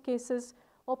their suitcases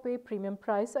or pay premium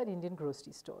price at Indian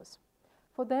grocery stores.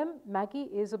 For them, Maggie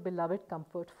is a beloved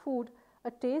comfort food,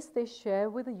 a taste they share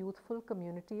with a youthful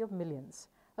community of millions,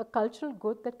 a cultural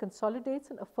good that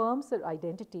consolidates and affirms their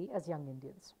identity as young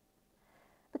Indians.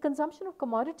 The consumption of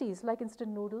commodities like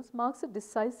instant noodles marks a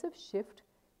decisive shift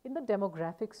in the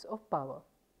demographics of power.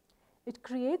 It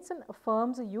creates and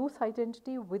affirms a youth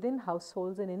identity within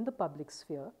households and in the public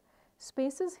sphere,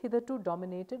 spaces hitherto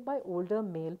dominated by older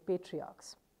male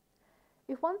patriarchs.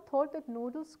 If one thought that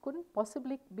noodles couldn't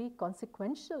possibly be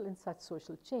consequential in such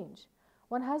social change,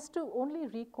 one has to only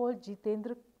recall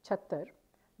Jitendra Chattar,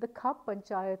 the Khap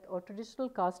Panchayat or traditional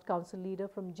caste council leader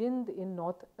from Jind in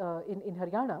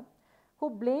Haryana, who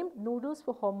blamed noodles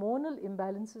for hormonal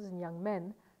imbalances in young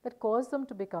men that caused them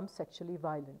to become sexually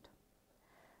violent.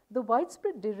 The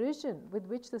widespread derision with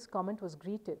which this comment was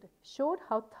greeted showed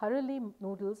how thoroughly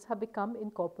noodles have become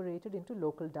incorporated into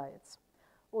local diets.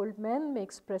 Old men may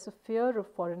express a fear of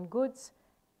foreign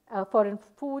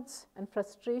foods, and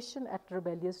frustration at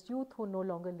rebellious youth who no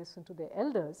longer listen to their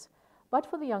elders. But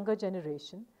for the younger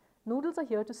generation, noodles are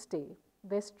here to stay,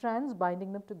 their strands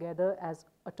binding them together as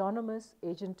autonomous,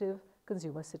 agentive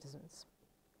consumer citizens.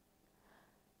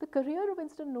 The career of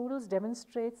instant noodles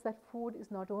demonstrates that food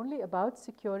is not only about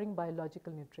securing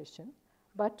biological nutrition,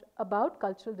 but about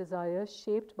cultural desires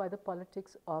shaped by the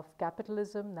politics of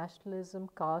capitalism, nationalism,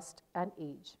 caste, and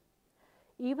age.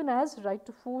 Even as right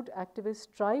to food activists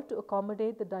strive to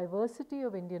accommodate the diversity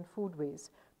of Indian foodways,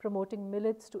 promoting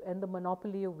millets to end the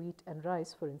monopoly of wheat and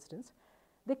rice, for instance,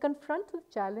 they confront the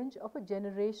challenge of a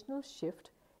generational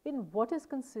shift in what is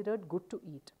considered good to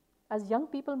eat, as young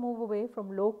people move away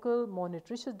from local, more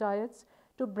nutritious diets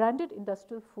to branded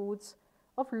industrial foods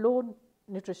of low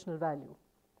nutritional value,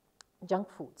 junk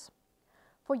foods.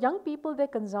 For young people, their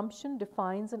consumption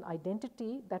defines an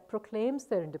identity that proclaims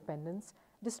their independence,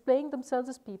 displaying themselves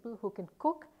as people who can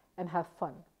cook and have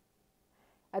fun.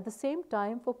 At the same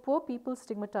time, for poor people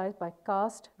stigmatized by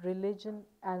caste, religion,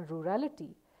 and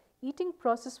rurality, eating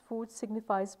processed food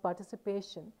signifies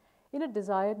participation in a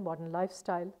desired modern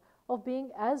lifestyle of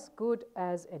being as good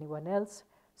as anyone else.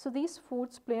 So these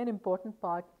foods play an important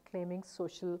part claiming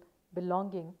social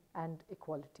belonging and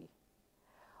equality.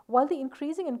 While the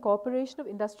increasing incorporation of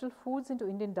industrial foods into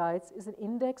Indian diets is an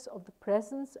index of the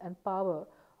presence and power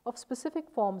of specific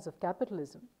forms of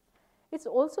capitalism, it's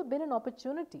also been an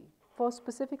opportunity for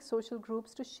specific social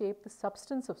groups to shape the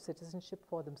substance of citizenship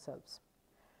for themselves.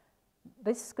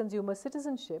 This consumer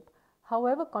citizenship,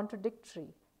 however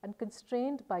contradictory and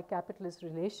constrained by capitalist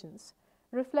relations,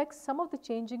 reflects some of the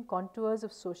changing contours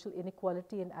of social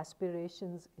inequality and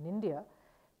aspirations in India,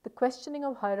 the questioning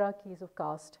of hierarchies of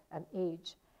caste and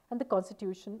age, and the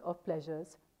constitution of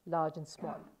pleasures, large and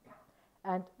small.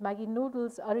 And Maggi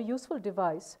noodles are a useful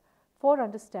device for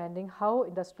understanding how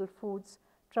industrial foods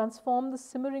transform the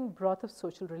simmering broth of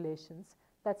social relations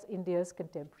that's India's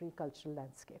contemporary cultural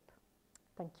landscape.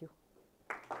 Thank you.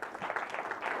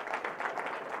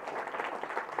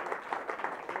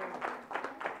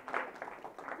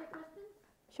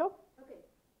 Sure. Okay,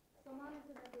 so Mom is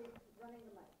going to be running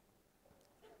the mic.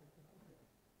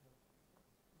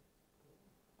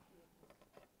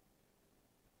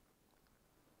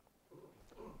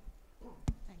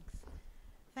 Thanks.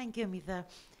 Thank you, Amita.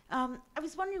 I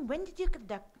was wondering, when did you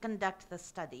conduct the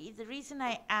study? The reason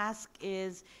I ask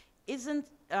is, isn't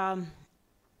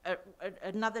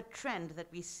another trend that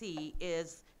we see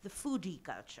is the foodie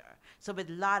culture. So with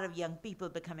a lot of young people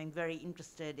becoming very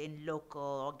interested in local,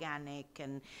 organic,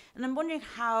 and I'm wondering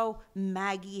how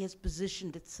Maggi has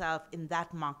positioned itself in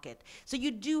that market. So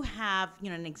you do have,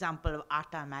 an example of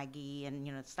Atta Maggi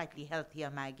and, slightly healthier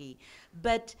Maggi,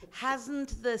 but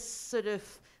hasn't this sort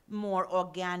of more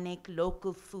organic,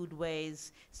 local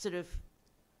foodways sort of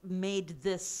made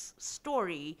this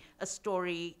story a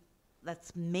story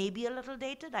that's maybe a little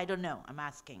dated? I don't know, I'm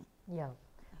asking. Yeah.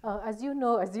 As you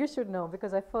know, as you should know,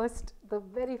 because the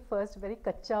very first, very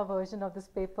kacha version of this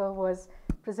paper was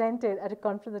presented at a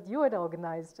conference that you had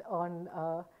organized on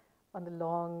the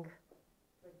long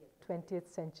 20th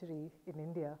century in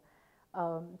India.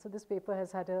 So this paper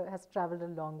has traveled a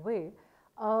long way.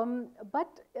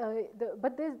 But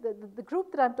the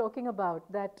group that I'm talking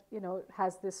about that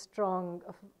has this strong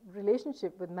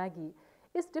relationship with Maggi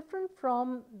is different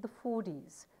from the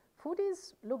foodies.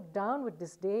 Foodies look down with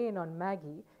disdain on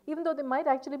Maggi, even though they might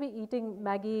actually be eating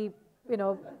Maggi,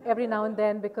 every now and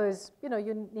then because,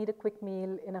 you need a quick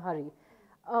meal in a hurry.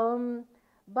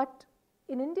 But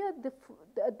in India,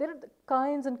 there are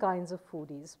kinds and kinds of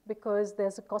foodies because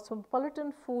there's a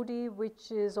cosmopolitan foodie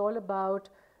which is all about,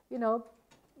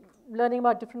 learning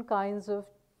about different kinds of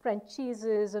French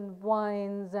cheeses and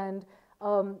wines and,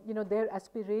 their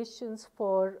aspirations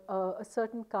for a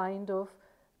certain kind of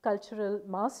cultural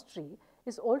mastery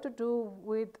is all to do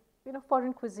with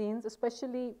foreign cuisines,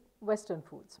 especially Western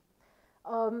foods.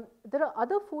 There are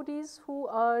other foodies who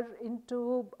are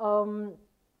into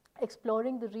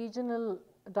exploring the regional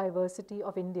diversity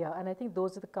of India, and I think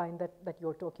those are the kind that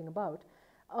you're talking about.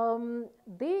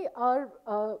 They are,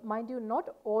 mind you,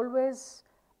 not always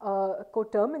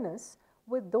coterminous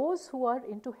with those who are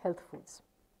into health foods,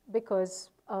 because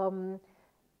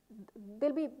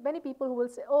there'll be many people who will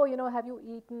say, oh, have you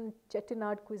eaten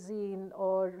Chettinad cuisine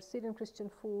or Syrian Christian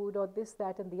food or this,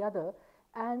 that, and the other?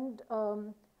 And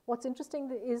what's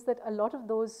interesting is that a lot of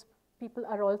those people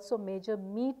are also major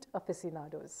meat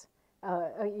aficionados.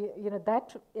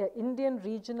 That Indian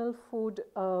regional food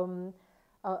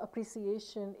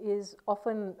appreciation is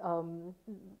often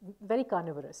very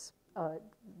carnivorous.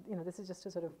 This is just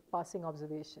a sort of passing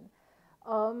observation.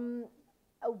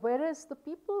 Whereas the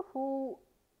people who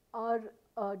are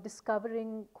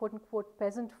discovering quote-unquote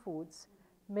peasant foods,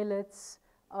 millets,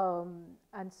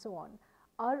 and so on,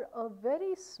 are a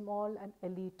very small and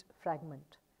elite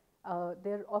fragment.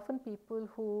 They're often people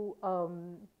who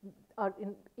are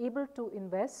able to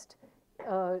invest,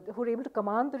 who are able to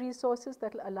command the resources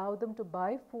that will allow them to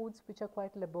buy foods which are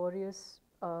quite laborious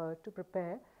to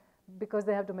prepare, because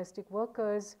they have domestic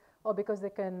workers, or because they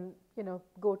can,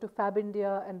 go to Fab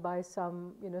India and buy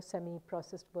some,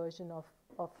 semi-processed version of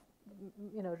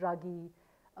ragi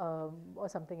or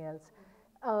something else.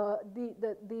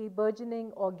 the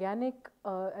burgeoning organic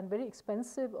and very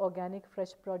expensive organic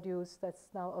fresh produce that's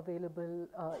now available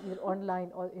either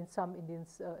online or in some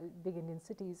big Indian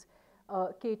cities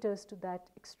caters to that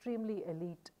extremely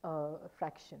elite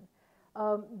fraction.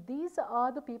 These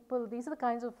are the people, these are the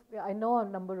kinds of, I know a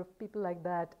number of people like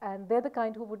that, and they're the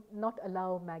kind who would not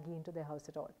allow Maggie into their house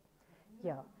at all.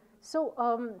 Yeah. So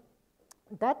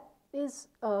that is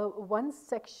one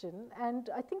section, and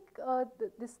I think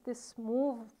this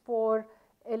move for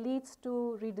elites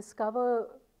to rediscover,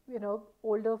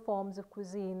 older forms of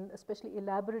cuisine, especially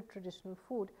elaborate traditional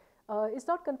food, is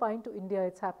not confined to India.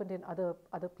 It's happened in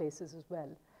other places as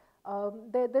well.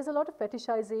 There's a lot of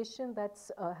fetishization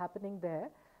that's happening there.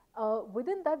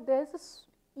 Within that, there's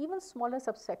an even smaller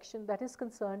subsection that is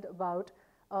concerned about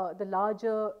the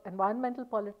larger environmental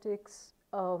politics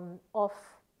of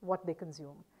what they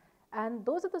consume. And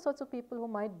those are the sorts of people who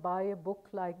might buy a book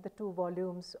like the 2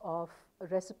 volumes of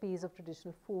recipes of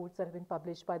traditional foods that have been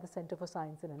published by the Center for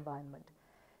Science and Environment.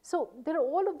 So there are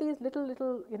all of these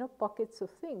little pockets of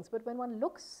things, but when one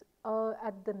looks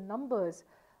at the numbers,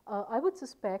 I would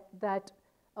suspect that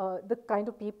the kind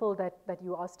of people that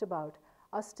you asked about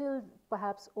are still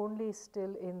perhaps only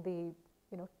still in the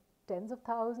tens of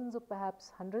thousands or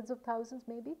perhaps hundreds of thousands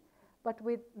maybe. But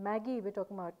with Maggie, we're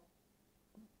talking about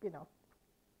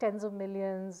tens of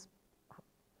millions,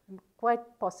 quite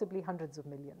possibly hundreds of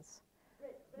millions.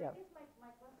 Right, but yeah. I guess my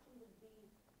question would be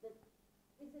that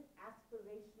is it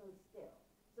aspirational still?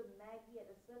 So Maggie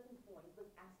at a certain point was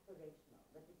aspirational,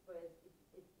 that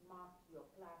it marked your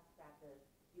class status,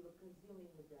 you were consuming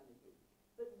modernity.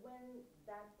 But when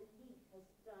that elite has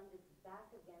turned its back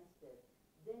against it,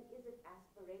 then is it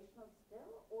aspirational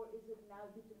still, or is it now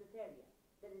utilitarian?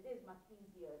 That it is much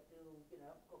easier to,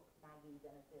 cook Maggie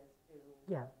than it is to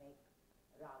make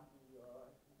ragi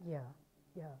or...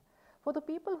 Yeah. For the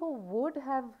people who would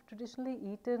have traditionally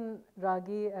eaten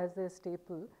ragi as their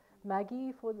staple,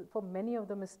 Maggie for many of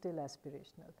them is still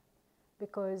aspirational,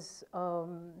 because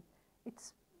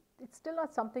it's still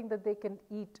not something that they can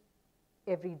eat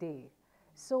every day.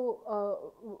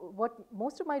 So what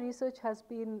most of my research has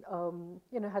been,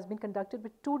 has been conducted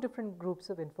with 2 different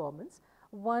groups of informants.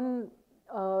 One,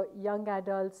 young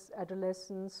adults,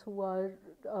 adolescents who are,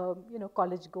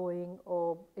 college going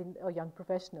or young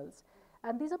professionals.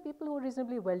 And these are people who are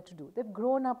reasonably well-to-do. They've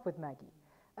grown up with Maggie.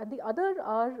 And the other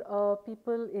are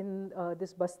people in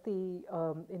this basti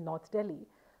in North Delhi,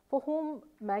 for whom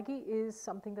Maggie is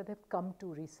something that they've come to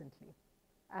recently.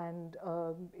 And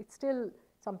it's still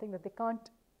something that they can't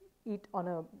eat on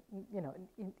a,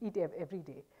 eat every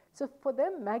day. So for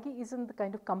them, Maggie isn't the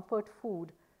kind of comfort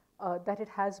food that it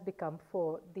has become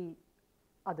for the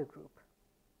other group.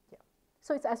 Yeah.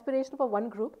 So it's aspirational for one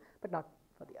group, but not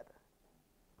for the other.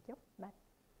 Yeah, Matt.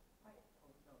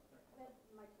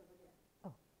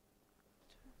 Oh.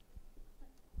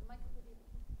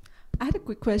 I had a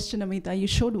quick question, Amita. You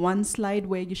showed one slide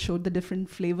where you showed the different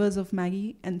flavors of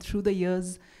Maggie, and through the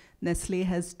years, Nestle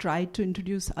has tried to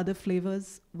introduce other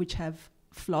flavors which have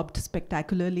flopped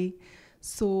spectacularly.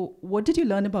 So what did you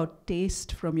learn about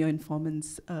taste from your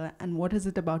informants, and what is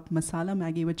it about masala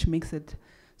Maggie which makes it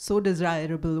so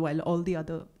desirable while all the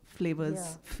other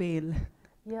flavors fail?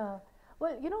 Yeah,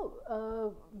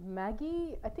 well,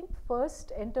 Maggie, I think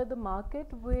first entered the market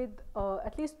with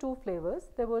at least 2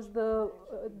 flavors. There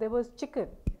was chicken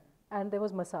and there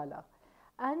was masala.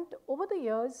 And over the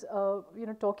years,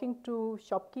 talking to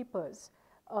shopkeepers,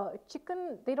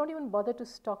 chicken, they don't even bother to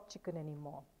stock chicken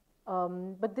anymore.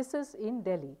 But this is in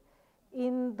Delhi.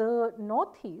 In the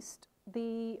Northeast,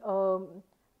 the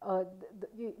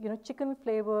chicken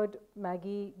flavored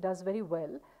Maggie does very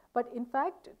well, but in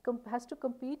fact has to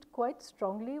compete quite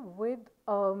strongly with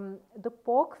the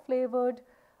pork flavored,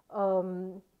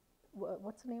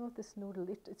 what's the name of this noodle?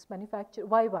 It's manufactured,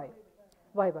 YY,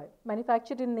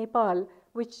 manufactured in Nepal,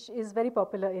 which is very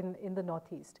popular in the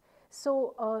Northeast.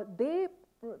 So they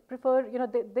prefer,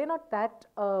 they're not that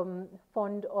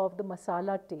fond of the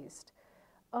masala taste.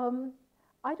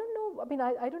 I don't know,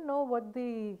 I don't know what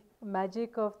the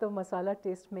magic of the masala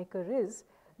taste maker is,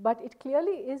 but it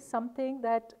clearly is something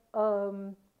that,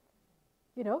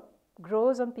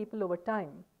 grows on people over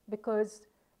time, because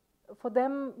for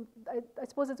them, I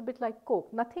suppose it's a bit like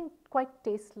Coke. Nothing quite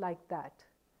tastes like that.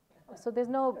 So there's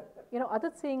no, other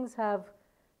things have,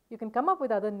 you can come up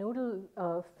with other noodle,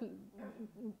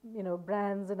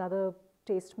 brands and other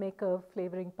taste maker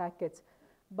flavoring packets,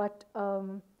 but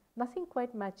nothing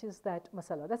quite matches that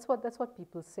masala. That's what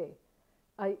people say.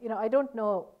 I don't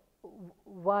know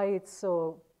why it's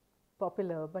so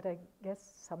popular, but I guess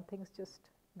some things just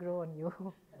grow on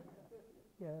you.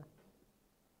 Yeah.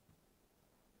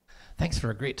 Thanks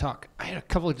for a great talk. I had a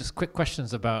couple of just quick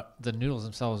questions about the noodles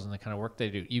themselves and the kind of work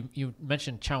they do. You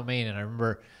mentioned chow mein, and I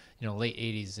remember, late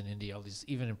 80s in India, all these,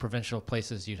 even in provincial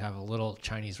places, you'd have a little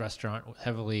Chinese restaurant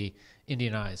heavily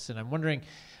Indianized. And I'm wondering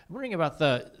about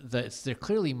they're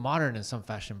clearly modern in some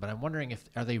fashion, but I'm wondering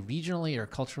are they regionally or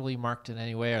culturally marked in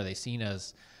any way? Are they seen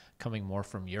as coming more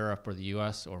from Europe or the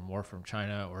US or more from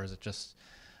China, or is it just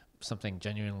something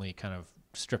genuinely kind of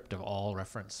stripped of all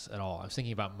reference at all? I was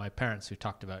thinking about my parents who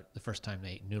talked about the first time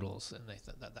they ate noodles, and they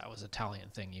thought that was an Italian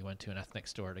thing. You went to an ethnic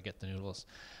store to get the noodles,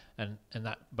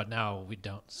 but now we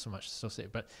don't so much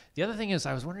associate. But the other thing is,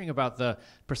 I was wondering about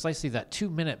precisely that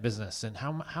 2-minute business, and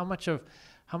how much of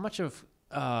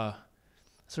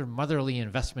sort of motherly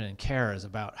investment and care is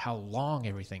about how long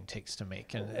everything takes to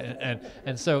make,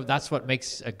 and so that's what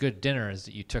makes a good dinner, is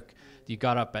that you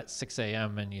got up at 6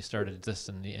 a.m. and you started this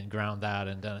and ground that,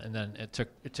 and then it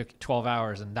took 12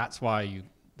 hours, and that's why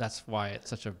it's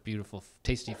such a beautiful,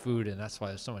 tasty food, and that's why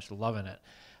there's so much love in it.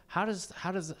 How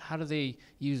do they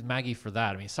use Maggi for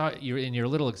that? I mean, in your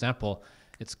little example,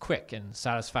 it's quick and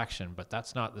satisfaction, but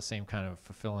that's not the same kind of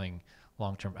fulfilling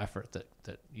long-term effort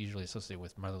that usually associated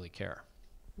with motherly care.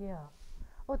 Yeah.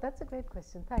 Oh, that's a great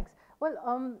question. Thanks. Well,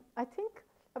 I'm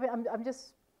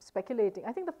just speculating.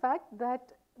 I think the fact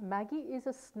that Maggi is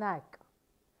a snack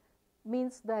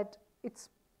means that it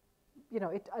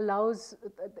allows,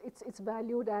 it's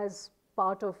valued as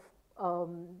part of,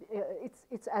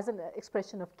 it's as an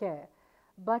expression of care.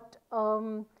 But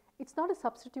it's not a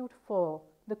substitute for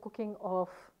the cooking of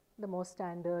the more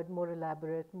standard, more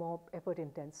elaborate, more effort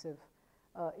intensive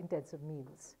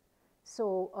meals.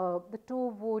 So the two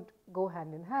would go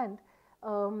hand in hand,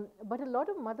 but a lot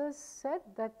of mothers said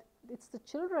that it's the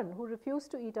children who refuse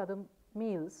to eat other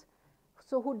meals,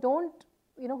 so who don't,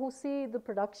 who see the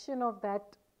production of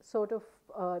that sort of,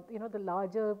 the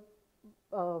larger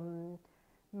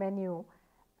menu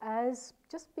as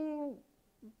just being,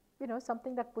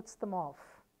 something that puts them off.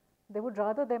 They would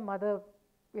rather their mother,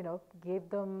 gave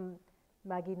them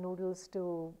Maggi noodles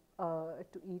to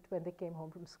eat when they came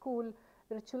home from school.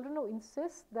 There are children who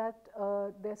insist that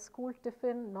their school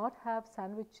tiffin not have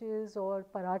sandwiches or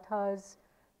parathas.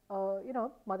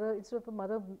 Instead of a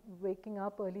mother waking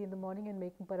up early in the morning and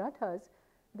making parathas,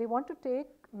 they want to take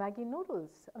Maggi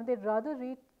noodles. I mean, they'd rather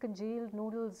eat congealed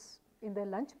noodles in their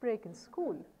lunch break in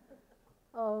school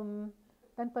than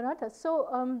parathas.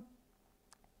 So,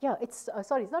 yeah, it's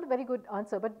not a very good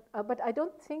answer, but I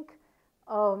don't think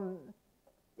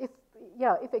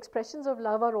if expressions of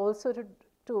love are also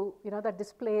to that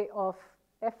display of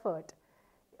effort,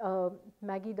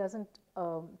 Maggi doesn't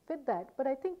fit that. But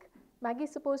I think Maggi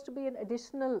is supposed to be an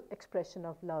additional expression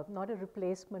of love, not a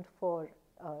replacement for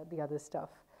the other stuff.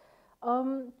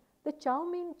 The chow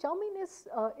mein is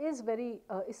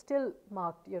still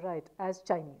marked, you're right, as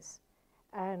Chinese,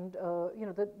 and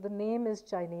the name is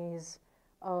Chinese.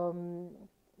 Maggi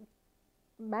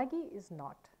is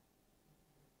not.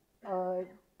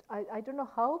 I don't know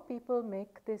how people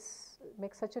make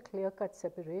such a clear-cut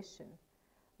separation,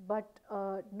 but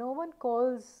no one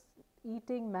calls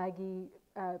eating Maggi,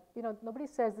 nobody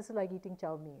says this is like eating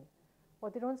chow mein, or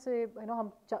they don't say,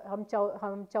 hum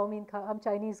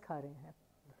Chinese kha rahe hain,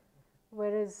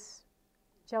 whereas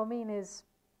chow mein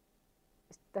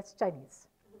that's Chinese.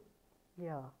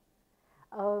 Yeah.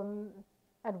 And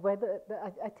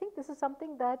I think this is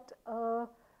something that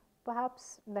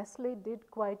perhaps Nestle did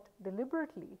quite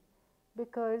deliberately,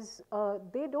 because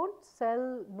they don't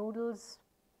sell noodles,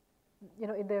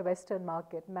 in their Western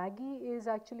market. Maggi is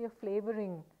actually a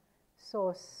flavoring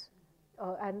sauce,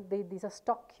 and these are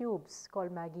stock cubes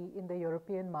called Maggi in the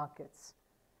European markets.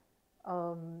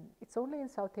 It's only in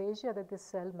South Asia that they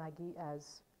sell Maggi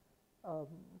as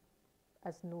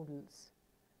noodles,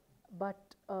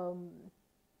 but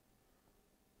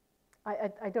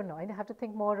I don't know. I have to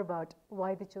think more about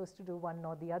why they chose to do one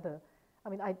or the other. I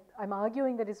mean, I'm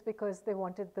arguing that it's because they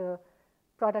wanted the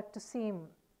product to seem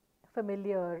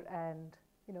familiar and,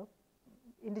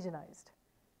 indigenized.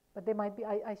 But they might be,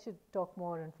 I should talk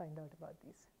more and find out about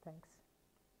these. Thanks.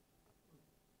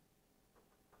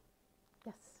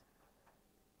 Yes.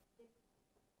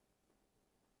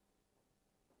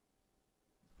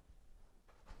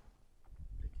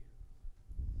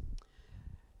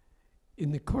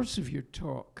 In the course of your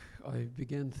talk, I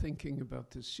began thinking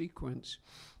about the sequence: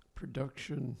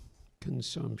 production,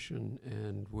 consumption,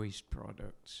 and waste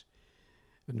products.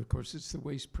 And of course, it's the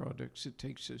waste products that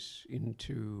takes us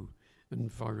into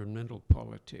environmental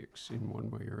politics in one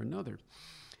way or another.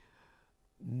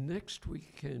 Next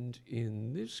weekend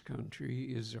in this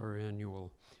country is our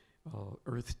annual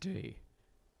Earth Day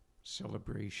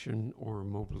celebration or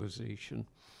mobilization.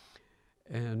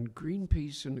 And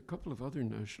Greenpeace and a couple of other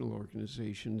national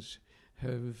organizations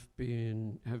have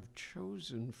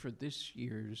chosen for this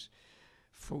year's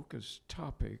focus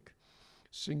topic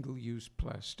single-use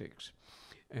plastics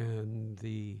and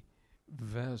the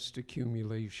vast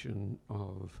accumulation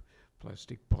of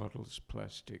plastic bottles,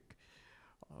 plastic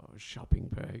shopping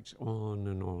bags, on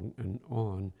and on and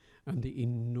on, and the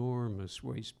enormous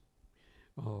waste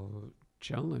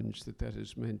challenge that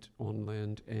has meant on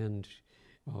land and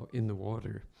in the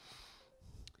water.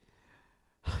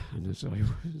 And as I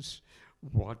was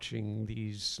watching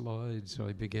these slides,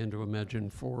 I began to imagine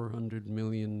 $400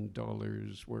 million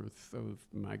worth of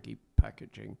Maggie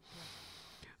packaging.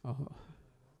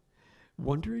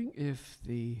 Wondering if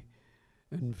the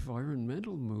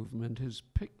environmental movement has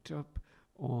picked up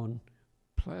on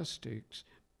plastics,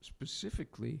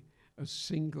 specifically a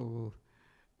single,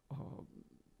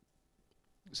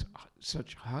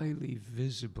 such highly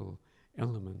visible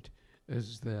element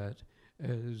as that,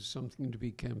 as something to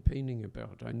be campaigning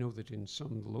about. I know that in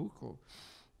some local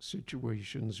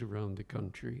situations around the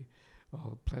country,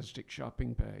 plastic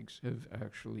shopping bags have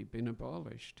actually been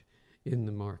abolished in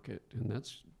the market, and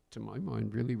that's, to my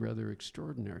mind, really rather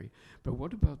extraordinary. But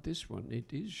what about this one?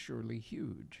 It is surely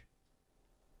huge.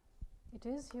 It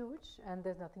is huge, and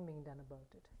there's nothing being done about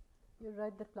it. You're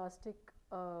right, the plastic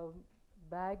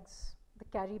bags, the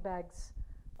carry bags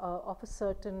of a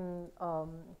certain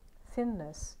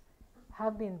thinness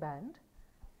have been banned,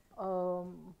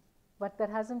 but that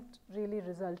hasn't really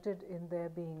resulted in their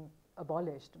being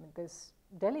abolished. I mean,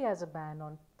 Delhi has a ban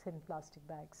on thin plastic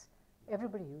bags.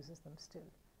 Everybody uses them still,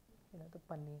 the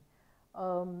panni.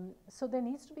 So there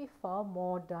needs to be far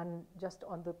more done just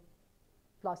on the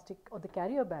plastic or the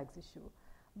carrier bags issue.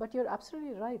 But you're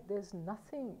absolutely right, there's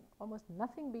nothing, almost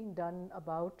nothing being done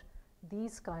about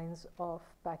these kinds of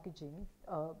packaging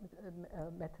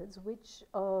methods, which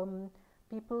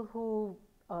people who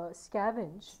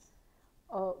scavenge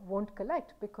won't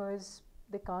collect because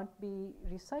they can't be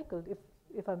recycled,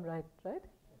 if I'm right?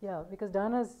 Yeah, because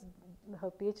Dana's,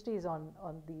 her PhD is on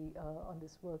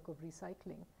this work of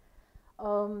recycling.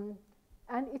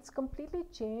 And it's completely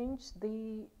changed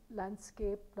the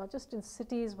landscape, not just in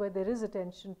cities where there is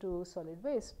attention to solid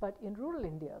waste, but in rural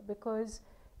India, because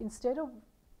instead of,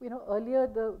 earlier,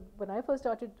 when I first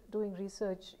started doing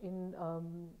research in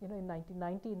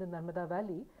 1990 in the Narmada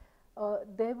Valley,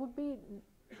 there would be,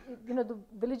 the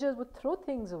villagers would throw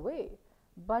things away,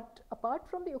 but apart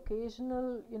from the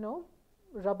occasional,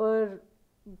 rubber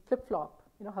flip-flop,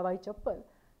 Hawaii chappal,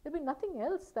 there'd be nothing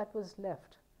else that was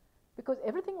left, because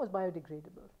everything was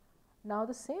biodegradable. Now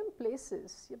the same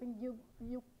places, I mean, you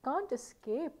can't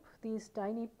escape these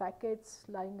tiny packets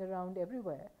lying around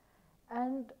everywhere,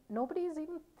 and nobody is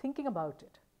even thinking about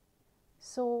it.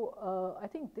 So I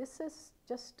think this is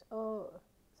just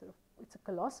it's a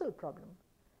colossal problem,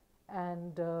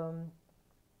 and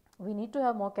we need to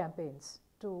have more campaigns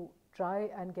to try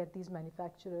and get these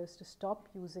manufacturers to stop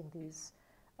using these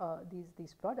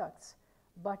products.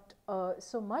 But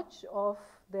so much of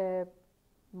their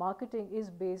marketing is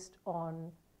based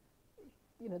on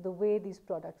the way these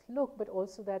products look, but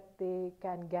also that they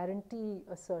can guarantee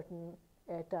a certain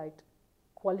airtight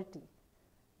quality.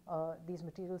 These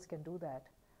materials can do that.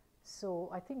 So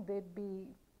I think they'd be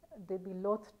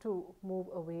loath to move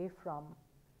away from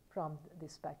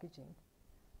this packaging.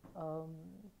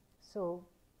 So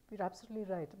you're absolutely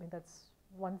right. I mean, that's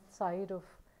one side of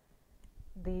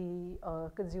the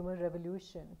consumer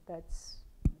revolution. That's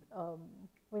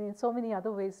in so many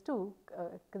other ways too,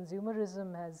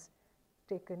 consumerism has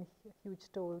taken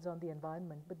huge tolls on the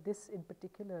environment, but this in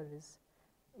particular is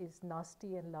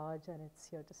nasty and large, and it's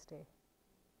here to stay.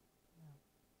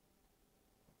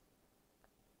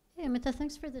 Hey, Amita,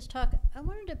 thanks for this talk. I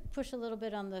wanted to push a little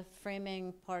bit on the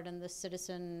framing part and the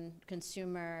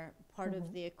citizen-consumer part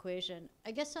of the equation.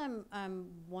 I guess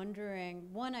I'm wondering,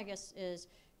 one, I guess, is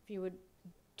if you would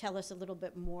tell us a little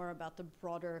bit more about the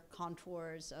broader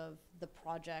contours of the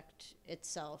project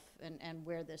itself and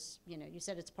where this, you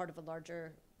said it's part of a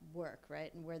larger work,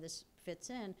 right, and where this fits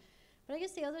in. But I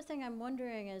guess the other thing I'm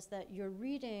wondering is that your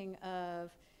reading of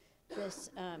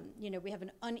this, we have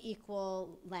an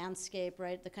unequal landscape,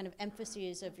 right? The kind of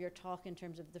emphases of your talk in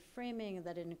terms of the framing,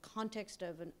 that in context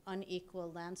of an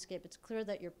unequal landscape, it's clear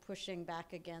that you're pushing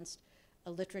back against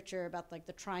a literature about like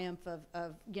the triumph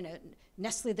of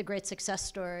Nestle, the great success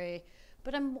story.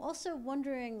 But I'm also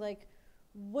wondering, like,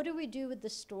 what do we do with the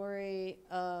story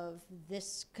of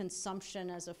this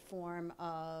consumption as a form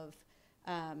of,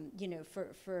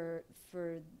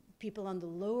 for people on the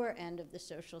lower end of the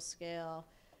social scale?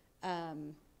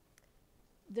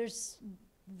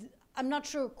 I'm not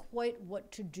sure quite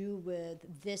what to do with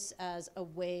this as a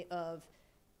way of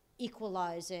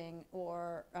equalizing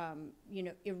or,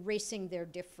 erasing their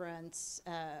difference,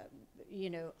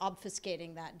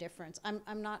 obfuscating that difference.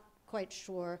 I'm not quite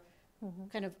sure.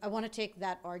 Kind of, I want to take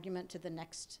that argument to the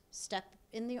next step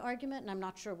in the argument, and I'm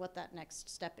not sure what that next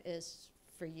step is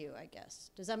for you, I guess.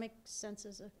 Does that make sense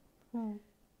as a...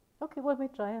 Okay, well, we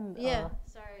try and...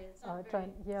 sorry, it's not it's a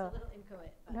little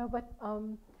inchoate. No, but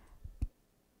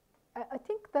I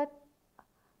think that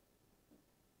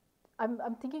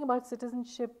I'm thinking about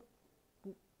citizenship,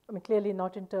 I mean, clearly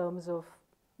not in terms of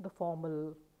the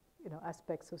formal,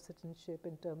 aspects of citizenship,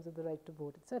 in terms of the right to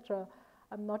vote, etc.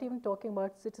 I'm not even talking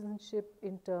about citizenship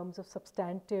in terms of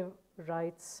substantive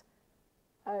rights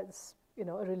as,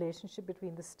 a relationship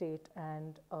between the state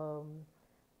and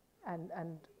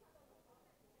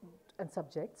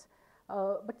subjects,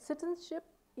 but citizenship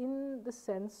in the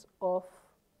sense of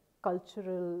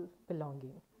cultural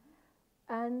belonging.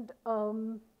 And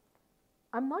I'm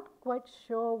not quite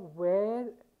sure where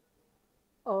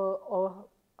or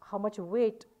how much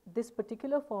weight this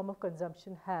particular form of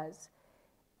consumption has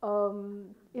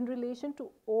in relation to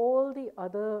all the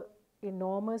other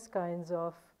enormous kinds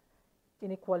of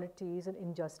inequalities and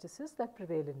injustices that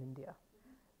prevail in India.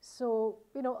 So,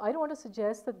 I don't want to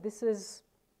suggest that this is,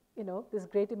 this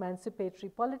great emancipatory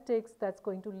politics that's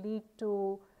going to lead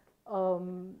to, a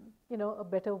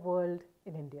better world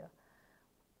in India.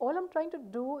 All I'm trying to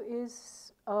do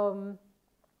is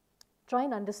try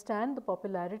and understand the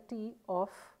popularity of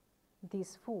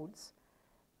these foods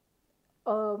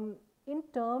in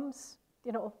terms,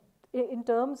 in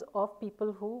terms of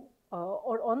people who,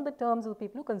 or on the terms of the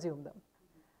people who consume them.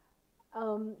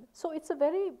 So it's a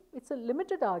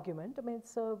limited argument. I mean,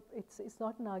 it's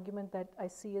not an argument that I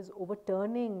see as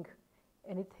overturning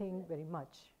anything very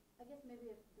much. I guess maybe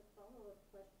the follow-up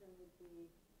question would be,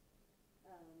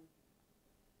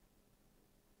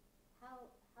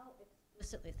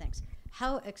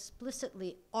 how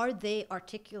explicitly are they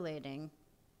articulating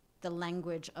the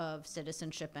language of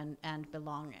citizenship and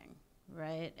belonging,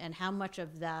 right? And how much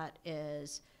of that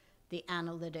is the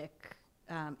analytic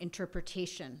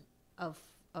interpretation of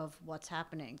what's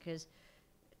happening? Because,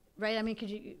 right, I mean, could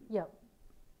you... Yeah,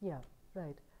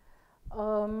 right.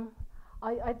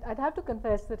 I'd have to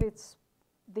confess that it's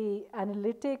the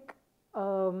analytic,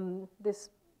 this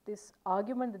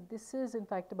argument that this is in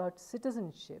fact about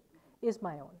citizenship is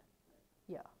my own,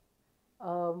 yeah.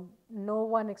 No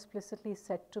one explicitly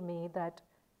said to me that,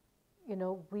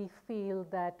 we feel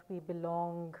that we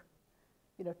belong,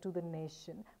 to the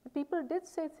nation. But people did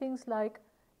say things like,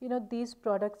 these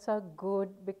products are good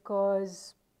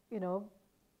because,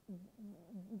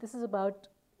 this is about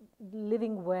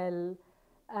living well,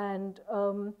 and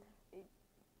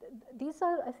these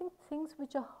are, I think, things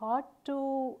which are hard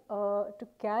to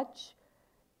catch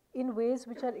in ways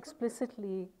which are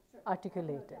explicitly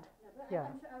articulated. Yeah.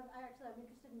 I'm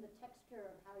interested in the texture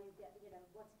of how you get,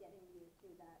 what's getting you to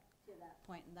that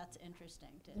point, and that's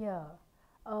interesting too. Yeah,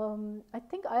 I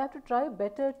think I have to try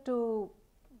better to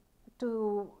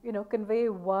convey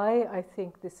why I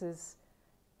think this is,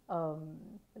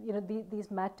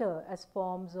 these matter as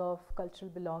forms of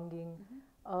cultural belonging,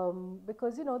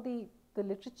 because the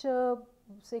literature,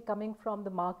 say, coming from the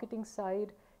marketing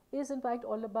side, is in fact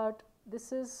all about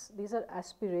these are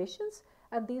aspirations,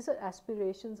 and these are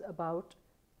aspirations about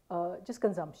just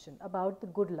consumption, about the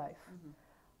good life.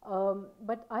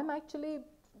 But I'm actually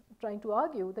trying to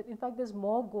argue that in fact there's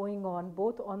more going on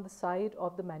both on the side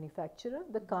of the manufacturer,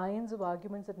 the kinds of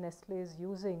arguments that Nestle is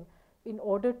using in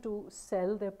order to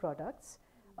sell their products.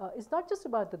 It's not just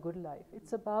about the good life,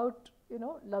 it's about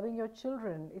loving your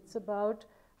children, it's about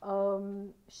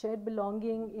shared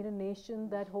belonging in a nation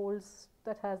that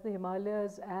has the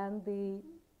Himalayas and the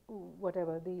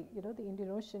the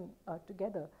Indian Ocean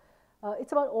together.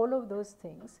 It's about all of those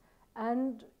things,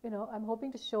 and I'm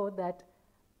hoping to show that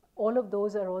all of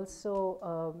those are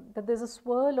also that there's a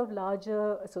swirl of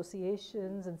larger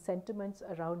associations and sentiments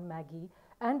around Maggi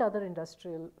and other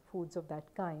industrial foods of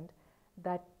that kind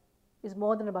that is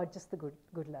more than about just the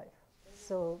good life.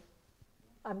 So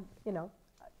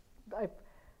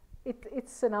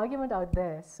it's an argument out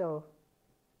there. So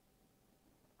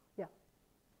yeah.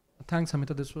 Thanks,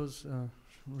 Amita. This was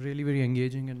really very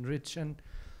engaging and rich. And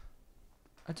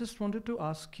I just wanted to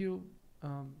ask you,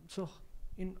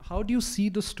 how do you see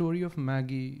the story of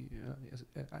Maggi,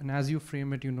 and as you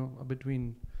frame it,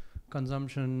 between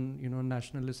consumption,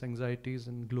 nationalist anxieties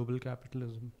and global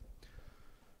capitalism,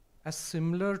 as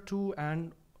similar to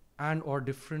and or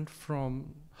different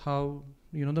from how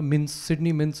the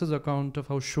Sydney Mintz's account of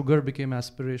how sugar became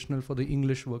aspirational for the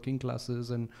English working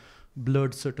classes and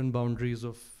blurred certain boundaries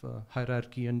of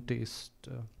hierarchy and taste.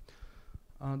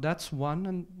 That's one.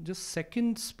 And just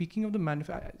second, speaking of the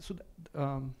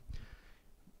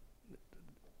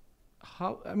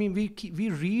we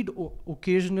read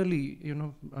occasionally,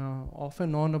 off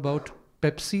and on about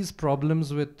Pepsi's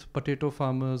problems with potato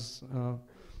farmers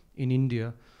in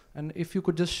India. And if you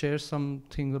could just share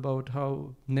something about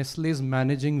how Nestle is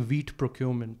managing wheat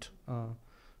procurement,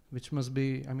 which must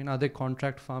be, are they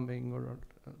contract farming, or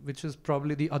which is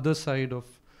probably the other side of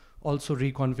also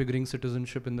reconfiguring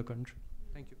citizenship in the country.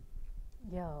 Thank you.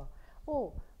 Yeah.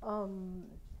 Oh,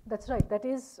 that's right. That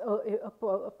is a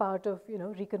part of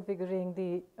reconfiguring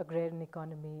the agrarian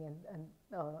economy and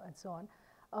so on.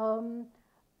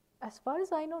 As far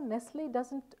as I know, Nestle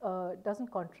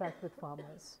doesn't contract with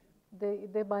farmers.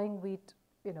 They're buying wheat,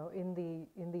 in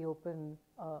the open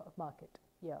market.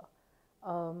 Yeah.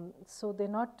 So they're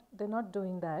not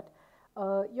doing that.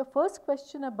 Your first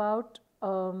question about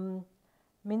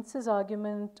Mintz's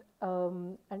argument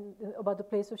and about the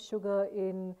place of sugar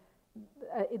in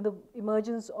the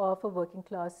emergence of a working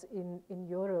class in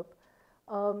Europe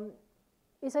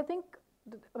is, I think,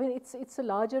 it's a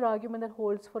larger argument that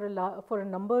holds for a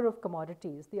number of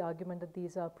commodities. The argument that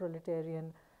these are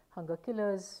proletarian hunger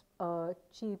killers,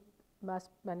 cheap,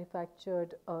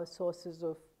 mass-manufactured sources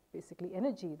of basically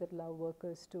energy that allow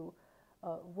workers to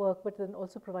work, but then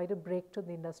also provide a break to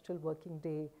the industrial working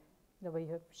day, where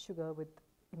you have sugar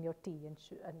in your tea and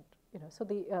so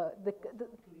the claim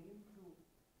to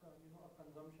a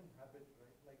consumption habit,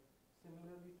 right? Like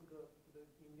similarly to the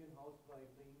Indian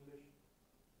housewife, the English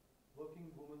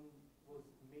working woman was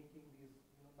making these.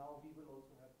 Now we will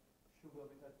also have sugar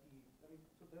with our tea. So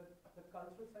the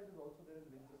cultural side is also there in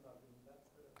Mintz's argument.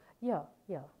 Yeah.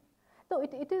 No,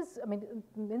 it is.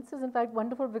 Mintz is in fact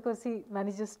wonderful because he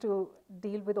manages to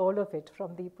deal with all of it,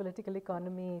 from the political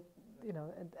economy,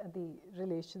 and the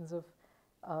relations of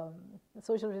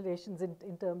social relations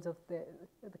in terms of the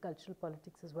cultural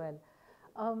politics as well.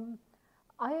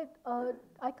 I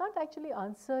can't actually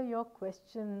answer your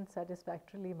question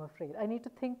satisfactorily, I'm afraid. I need to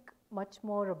think much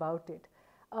more about it.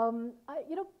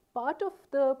 Part of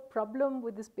the problem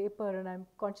with this paper, and I'm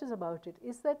conscious about it,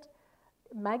 is that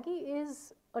Maggie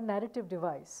is a narrative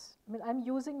device. I'm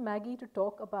using Maggie to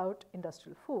talk about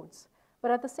industrial foods, but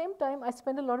at the same time, I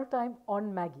spend a lot of time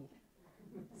on Maggie.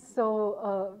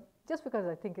 So just because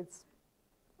I think it's,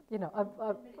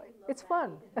 it's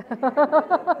fun.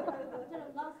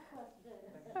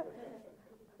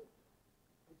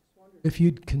 If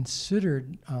you'd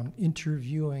considered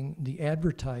interviewing the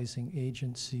advertising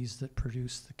agencies that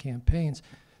produce the campaigns,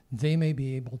 they may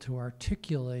be able to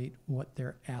articulate what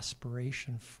their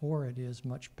aspiration for it is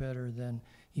much better than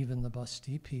even the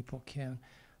Bastille people can.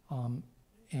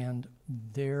 And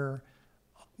their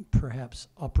perhaps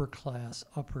upper class,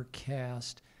 upper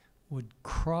caste would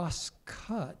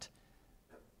cross-cut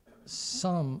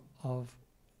some of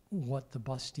what the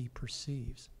Bastille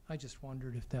perceives. I just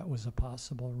wondered if that was a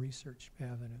possible research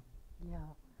avenue.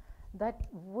 Yeah, that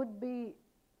would be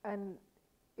an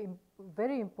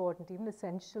very important, even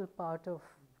essential part of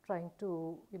trying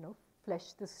to,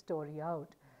 flesh this story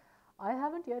out. I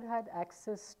haven't yet had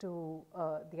access to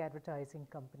the advertising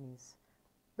companies.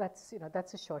 That's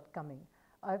a shortcoming.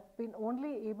 I've been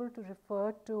only able to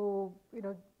refer to,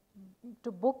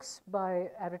 to books by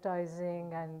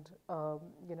advertising and,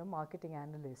 marketing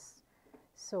analysts.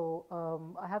 So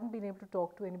I haven't been able to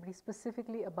talk to anybody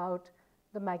specifically about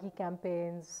the Maggie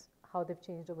campaigns, how they've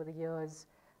changed over the years.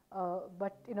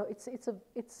 But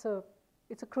it's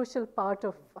a crucial part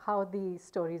of how the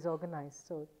story is organized.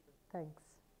 So thanks.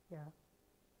 Yeah.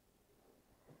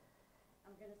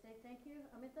 I'm going to say thank you,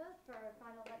 Amita, for our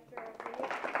final lecture of the year.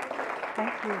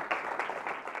 Thank you.